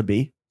it start with a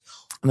B?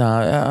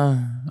 Nah,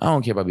 I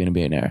don't care about being a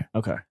billionaire.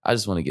 Okay. I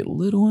just want to get a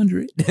little under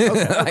it.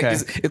 Okay.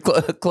 It's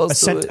close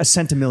to it. A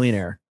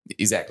centimillionaire.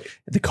 Exactly.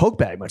 The coke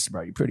bag must have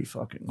brought you pretty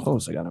fucking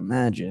close. I gotta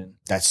imagine.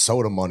 That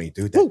soda money,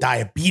 dude. That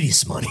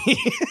diabetes money.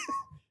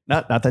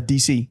 Not that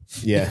DC.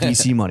 Yeah.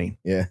 DC money.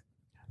 Yeah.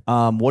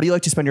 What do you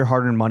like to spend your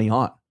hard-earned money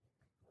on?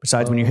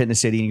 Besides when you're hitting the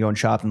city and you're going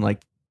shopping,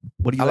 like,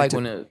 what do you I like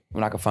to,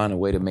 when I can find a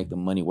way to make the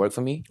money work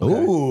for me.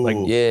 Ooh. Like,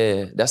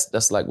 Yeah,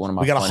 that's like one of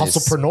my. We got a funnest-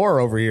 hustlepreneur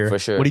over here. for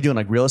sure. what are you doing?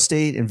 Like real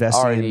estate,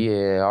 investing?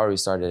 I already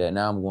started that.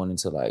 Now I'm going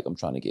into like I'm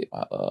trying to get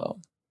my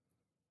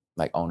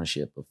like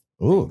ownership of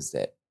Ooh. things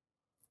that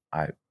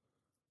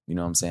you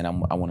know what I'm saying. I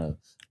want to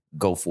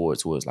go forward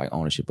towards like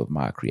ownership of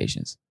my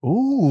creations.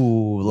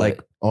 Ooh, like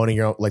But, Owning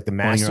your own, like the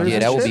masters. own- yeah,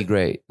 and that would shit? be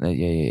great.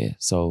 Yeah.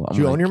 So I'm Do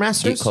you gonna own your Get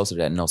masters? closer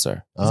to that. No,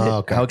 sir. Oh,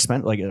 okay. how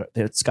expensive? Like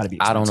it's got to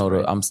be. I don't expensive, know.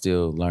 right? I'm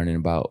still learning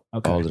about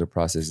Okay. all of the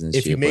processes and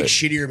If shit. you make but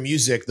shittier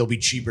music, they'll be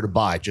cheaper to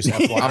buy. Just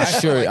FYI.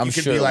 I'm sure. Like, I'm you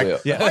could sure. be it like, will.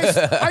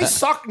 Yeah. I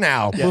suck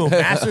now. Boom,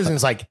 masters, and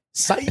it's like,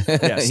 psych.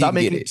 Yeah, You stop get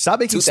making it. Smash.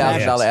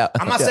 $2,000 out.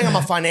 I'm not saying I'm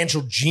a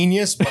financial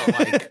genius, but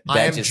like I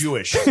am That just-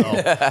 Jewish. So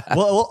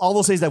Well, all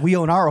we'll say is that we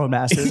own our own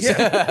masters.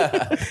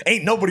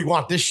 ain't nobody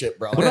want this shit,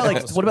 bro. What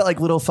about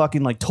like little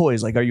fucking like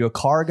toys? Like, are you a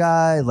car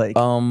guy? Like,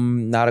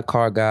 Not a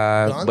car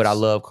guy, Guns? but I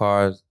love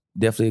cars.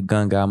 Definitely a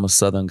gun guy. I'm a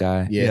Southern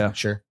guy. Yeah, Yeah.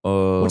 sure.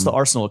 what's the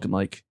arsenal looking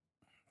like?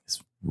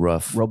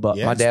 Rough. Robust.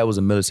 Yeah. My dad was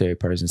a military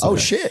person. So Oh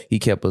shit. He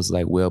kept us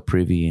like well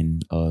privy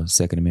in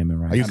Second Amendment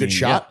rights. Are you a good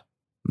shot?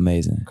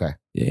 Amazing. Okay.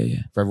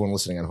 Yeah. For everyone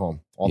listening at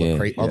home, all Yeah,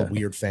 the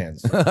weird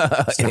fans.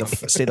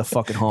 Stay the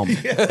fucking home.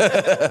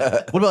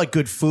 What about like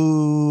good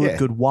food, Yeah.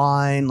 good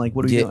wine? Like,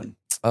 what are you doing?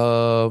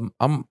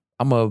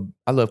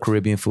 I love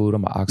Caribbean food.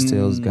 I'm an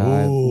oxtails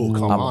guy. Ooh,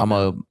 come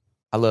on.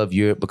 I love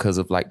Europe because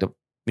of like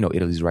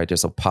Italy's right there.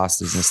 So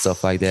pastas and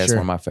stuff like that. It's Sure.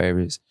 one of my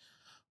favorites.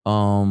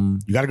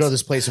 You got to go to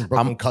this place in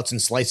Brooklyn, Cuts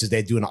and Slices.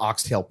 They do an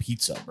oxtail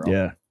pizza, bro.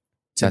 Yeah,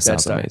 That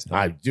sounds best.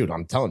 amazing. Dude,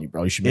 I'm telling you,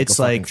 bro. You should make It's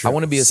a fucking like trip. I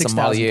want to be a 6,000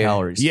 sommelier.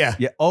 calories. Yeah.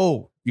 yeah.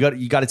 Oh,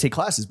 you got to take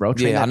classes, bro.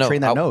 Train I know.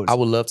 Train that nose. I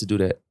would love to do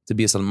that. To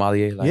be a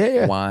sommelier, like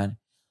Yeah. wine.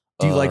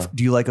 do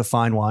you like a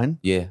fine wine?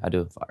 Yeah, I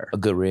do. Fire. A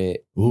good red.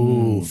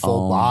 Ooh,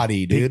 full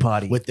body, dude. big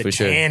body. With the For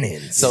sure.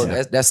 tannins. So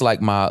Yeah. that's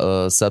like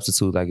my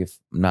substitute. Like if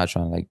I'm not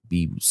trying to like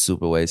be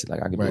super wasted, like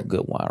I can do a Right.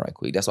 good wine right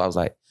quick. That's why I was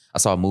like, I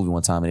saw a movie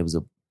one time and it was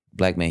a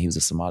black man. He was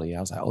a sommelier.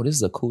 I was like, oh, this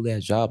is a cool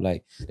ass job.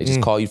 Like they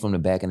just call you from the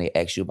back and they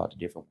ask you about the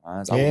different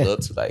wines. I Yeah. would love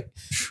to like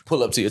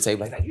pull up to your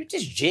table like you're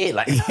just JID.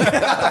 Like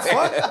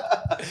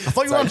I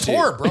thought you were on Type shit.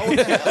 tour, bro. What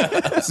the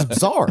hell? This is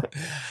bizarre.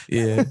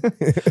 Yeah.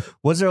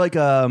 Was there like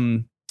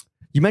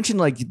you mentioned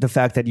like the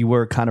fact that you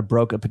were kind of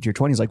broke up into your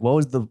 20s. Like, what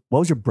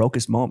was your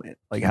brokest moment?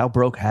 Like, how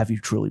broke have you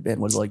truly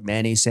been? Was it like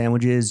mayonnaise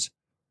sandwiches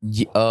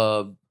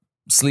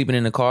Sleeping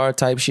in the car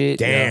type shit.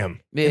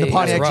 Damn. Yeah, in the yeah,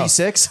 Pontiac rough.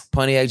 G6?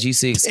 Pontiac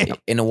G6 Damn.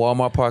 in the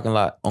Walmart parking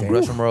lot on Damn.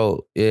 Gresham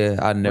Road. Yeah,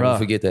 I'd never Rough.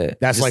 forget that.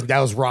 That's Just- like, that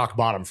was rock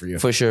bottom for you.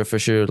 for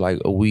sure. Like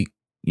a week,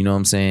 you know what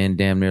I'm saying?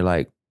 Damn near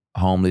like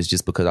homeless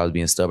just because I was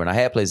being stubborn. I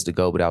had places to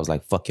go, but I was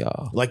like, fuck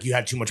y'all. Like you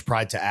had too much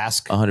pride to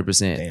ask.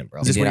 100%. Damn,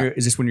 bro. Is this, Yeah.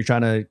 is this when you're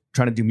trying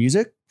to do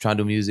music? Trying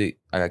to do music.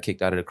 I got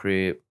kicked out of the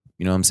crib.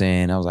 You know what I'm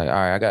saying? I was like, all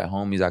right, I got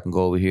homies. I can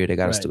go over here. They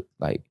got Right.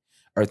 like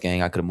Earth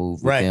Gang. I could have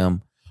moved with Right.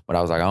 them. But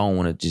I was like, I don't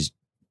want to just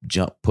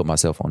put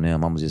myself on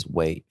them. I'm going to just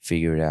wait,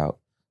 figure it out.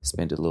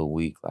 Spend a little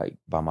week like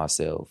by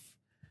myself.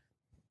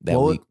 That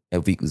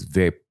week was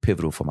very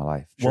pivotal for my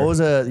life. What was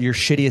your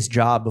shittiest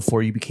job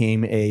before you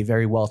became a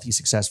very wealthy,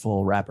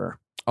 successful rapper?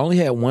 I only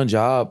had one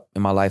job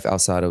in my life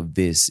outside of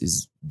this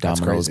is That's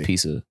Domino's crazy.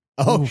 Pizza.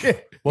 Oh,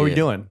 shit. What were you Yeah.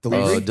 doing?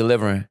 Delivery?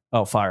 Delivering.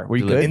 Oh, fire. Were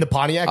you Delivery. good? In the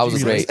Pontiac? I was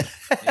G6?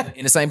 great.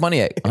 In the same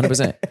Pontiac,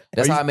 100%.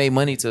 That's Are how you- I made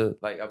money to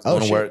like I was Oh,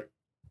 going to shit. work,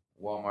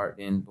 Walmart,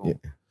 then boom. Yeah.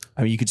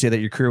 I mean, you could say that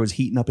your career was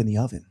heating up in the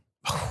oven.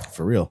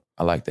 For real.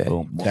 I like that.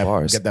 Boom. More That,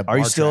 bars. get that Are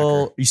you bar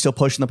still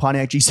pushing the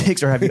Pontiac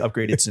G6 or have you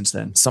upgraded since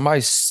then?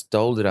 Somebody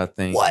stole it, I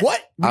think. tracker.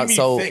 What? What do you mean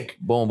So you think?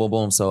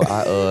 boom. So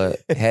I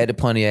had the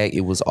Pontiac.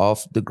 It was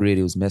off the grid.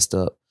 It was messed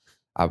up.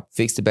 I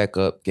fixed it back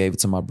up. Gave it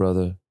to my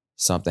brother.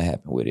 Something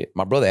happened with it.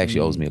 My brother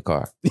actually owes me a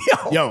car.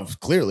 Yo,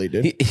 clearly,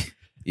 dude.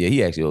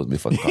 He actually owes me a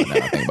fucking car now.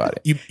 I think about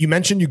it. You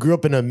mentioned you grew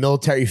up in a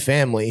military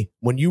family.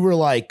 When you were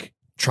like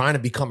trying to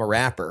become a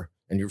rapper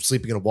and you're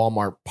sleeping in a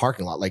Walmart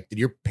parking lot, like did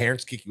your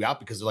parents kick you out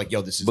because they're like,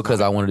 yo, this is Because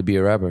I wanted to be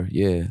a rapper.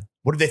 Yeah.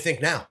 What do they think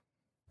now?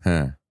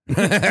 Huh. You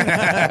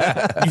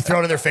throw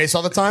it in their face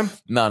all the time?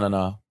 No.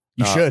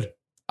 You No. should.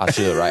 I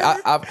should, right?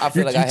 I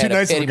feel You're like I too had a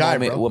nice of a petty guy,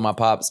 moment bro. with my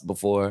pops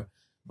before.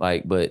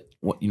 Like, but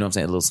you know what I'm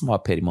saying? A little small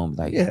petty moment.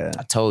 Like, Yeah.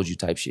 I told you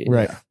type shit.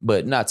 Right.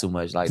 But not too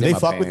much. Like, Do they my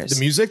fuck parents. with the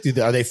music?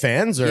 Are they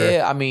fans or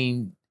Yeah, I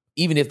mean,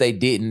 even if they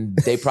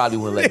didn't, they probably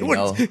wouldn't let They me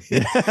know. wouldn't- You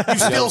You know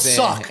still what I'm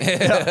suck. saying?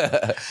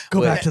 Go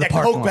But- back to the that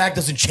parking coke lot. bag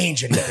doesn't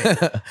change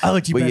anything. I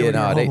liked you But better yeah, when you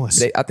were no,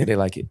 homeless. I think they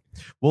like it.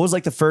 What was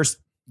like the first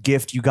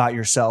gift you got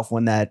yourself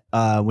when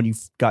you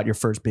got your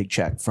first big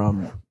check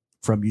from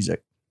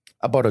music?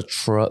 I bought a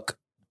truck.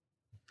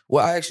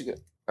 Well,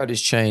 I got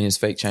this chain, this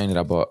fake chain that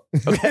I bought.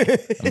 Okay.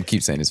 I'm gonna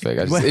keep saying it's fake.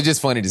 It's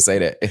just funny to say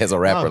that as a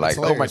rapper. No, like,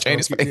 it's my chain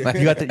is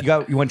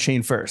fake. You went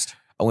chain first.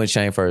 I went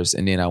chain first,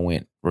 and then I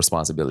went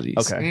responsibilities.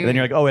 Okay. And then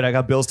you're like, oh wait, I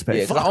got bills to pay.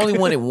 Yeah, 'cause I only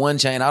wanted one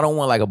chain. I don't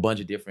want like a bunch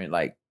of different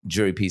like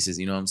jewelry pieces.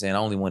 You know what I'm saying? I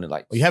only wanted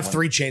like. Well, you have one.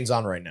 3 chains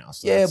on right now.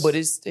 So Yeah, that's- but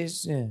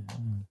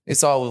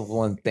it's all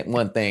one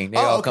thing. They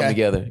all come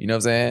together. You know what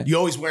I'm saying? you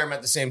always wear them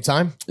at the same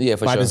time Yeah,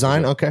 for by sure.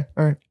 design. For sure. Okay,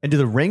 all right. And do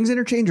the rings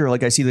interchange, or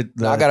like I see the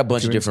I got a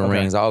bunch of different Okay.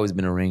 rings. I've always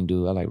been a ring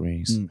dude. I like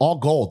rings. All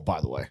gold,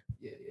 by the way.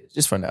 Yeah,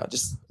 just for now.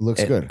 Just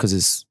Looks good. because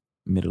it's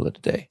middle of the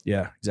day.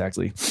 Yeah,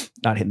 exactly.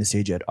 Not hitting the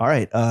stage yet. All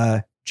right,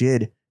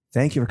 JID,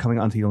 thank you for coming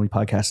on to the only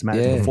podcast that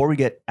matters. Yeah. Before we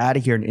get out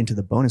of here and into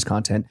the bonus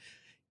content,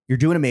 you're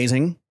doing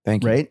amazing.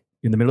 Thank you. Right?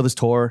 You're in the middle of this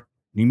tour.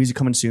 New music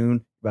coming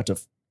soon. You're about to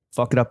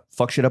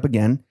fuck shit up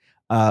again.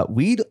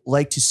 We'd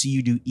like to see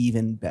you do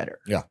even better.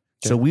 Yeah.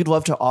 So we'd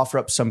love to offer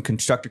up some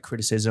constructive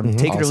criticism. Mhm.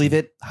 Take it or Awesome. leave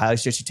it. Highly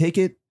suggest you take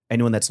it.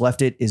 Anyone that's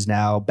left it is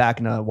now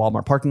back in a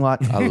Walmart parking lot.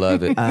 I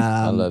love it.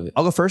 I love it.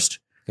 I'll go first.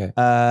 Okay.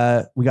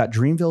 We got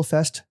Dreamville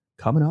Fest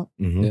coming up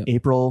Mhm. Yeah.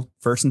 April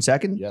 1st and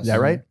 2nd. Yes. Is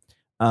that right?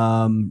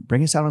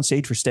 Bring us out on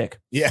stage for Stick.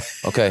 Yeah.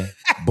 Okay.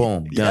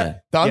 Boom. Done.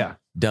 Done. Yeah.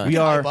 Done. We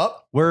are. Hype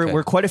up. We're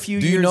Okay. quite a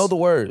few Do years. you know the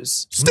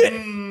words? Stick?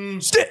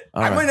 Stick.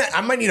 All I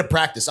right. might need to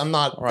practice. I'm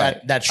not All right.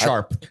 that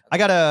sharp. I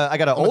got a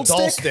I'm a old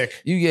dull stick.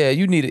 stick.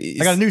 You need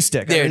it. I got a new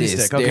stick. There I got a it new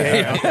is. stick. Okay.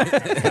 There.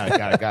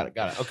 Okay. Got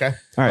it. Okay.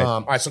 All right.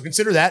 All right. So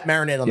consider that.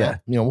 Marinate on Yeah.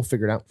 that. We'll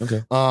figure it out.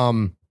 Okay.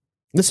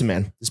 Listen,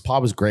 man, this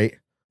pod was great.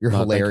 You're No,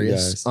 thank you,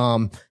 hilarious.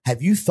 guys.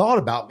 Have you thought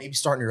about maybe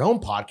starting your own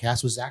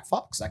podcast with Zach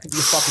Fox? That could be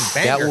a fucking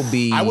banger. That would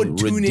be I would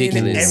tune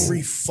ridiculous. in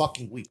every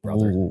fucking week,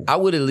 brother. Ooh. I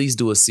would at least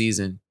do a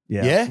season,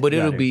 Yeah? but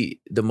it'll Yeah. be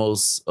the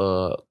most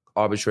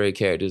arbitrary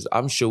characters.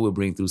 I'm sure we'll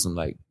bring through some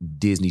like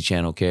Disney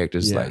Channel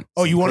characters. Yeah. Like,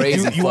 Oh, you want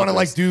crazy to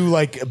fuckers. do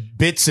like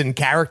bits and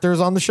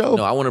characters on the show?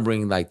 No, I want to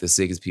bring like the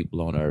sickest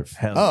people on earth.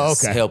 Hell Oh,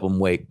 yes. okay. Help them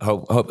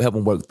help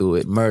them work through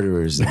it.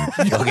 Murderers and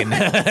fucking.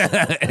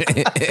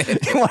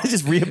 You want to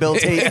just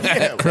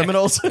rehabilitate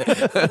criminals?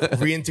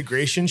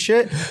 Reintegration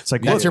shit. It's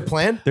like, That's look, your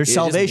plan? there's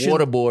salvation.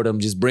 Just waterboard them.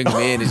 Just bring them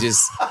in and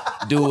just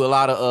do a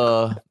lot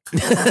of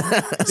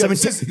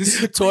This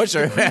is the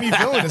torture. creamy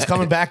villain is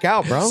coming back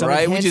out, bro. Some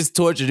Right? We enhanced- just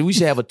torture. We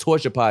should have a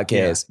torture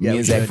podcast. Yeah, Me we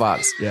and Zach should.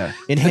 Fox. Yeah.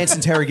 Enhanced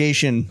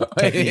interrogation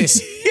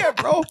techniques. Yeah,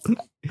 bro.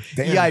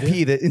 Damn,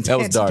 EIP, the Enhanced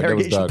dark. That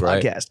was Interrogation dark,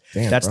 right? Podcast.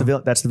 Damn, That's bro.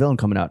 the villain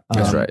coming out.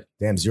 That's right.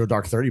 Damn, 0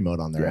 Dark 30 mode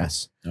on their Yeah.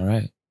 ass. All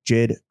right.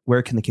 JID,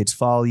 where can the kids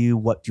follow you?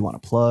 What do you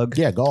want to plug?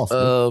 Yeah, golf.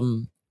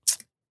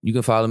 You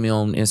can follow me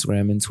on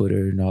Instagram and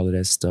Twitter and all of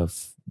that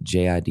stuff.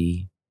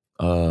 JID.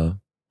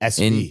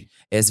 SV.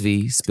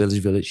 SV, Spillage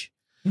Village.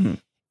 Mhm.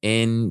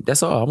 And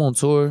that's all. I'm on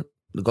tour.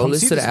 Go Come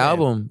listen see to the this man.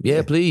 album.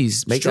 Yeah,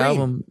 please. Make Stream. the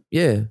album.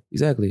 Yeah,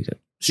 exactly.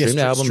 Stream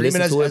the album. Stream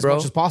Listen it as, to it, as bro.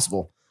 much as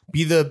possible.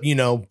 Be the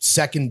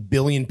 2nd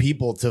billion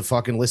people to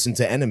fucking listen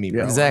to Enemy,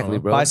 bro. Exactly,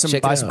 bro. Buy some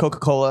Check it out.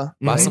 Coca-Cola.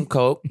 Buy some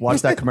Coke.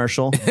 Watch that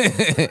commercial.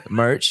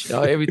 Merch.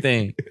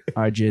 Everything.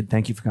 All right, JID,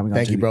 thank you for coming on.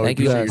 Thank you, bro. Thank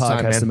you, Appreciate guys. your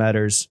time, Podcast man. that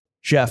matters.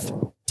 Chef,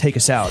 take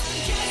us out.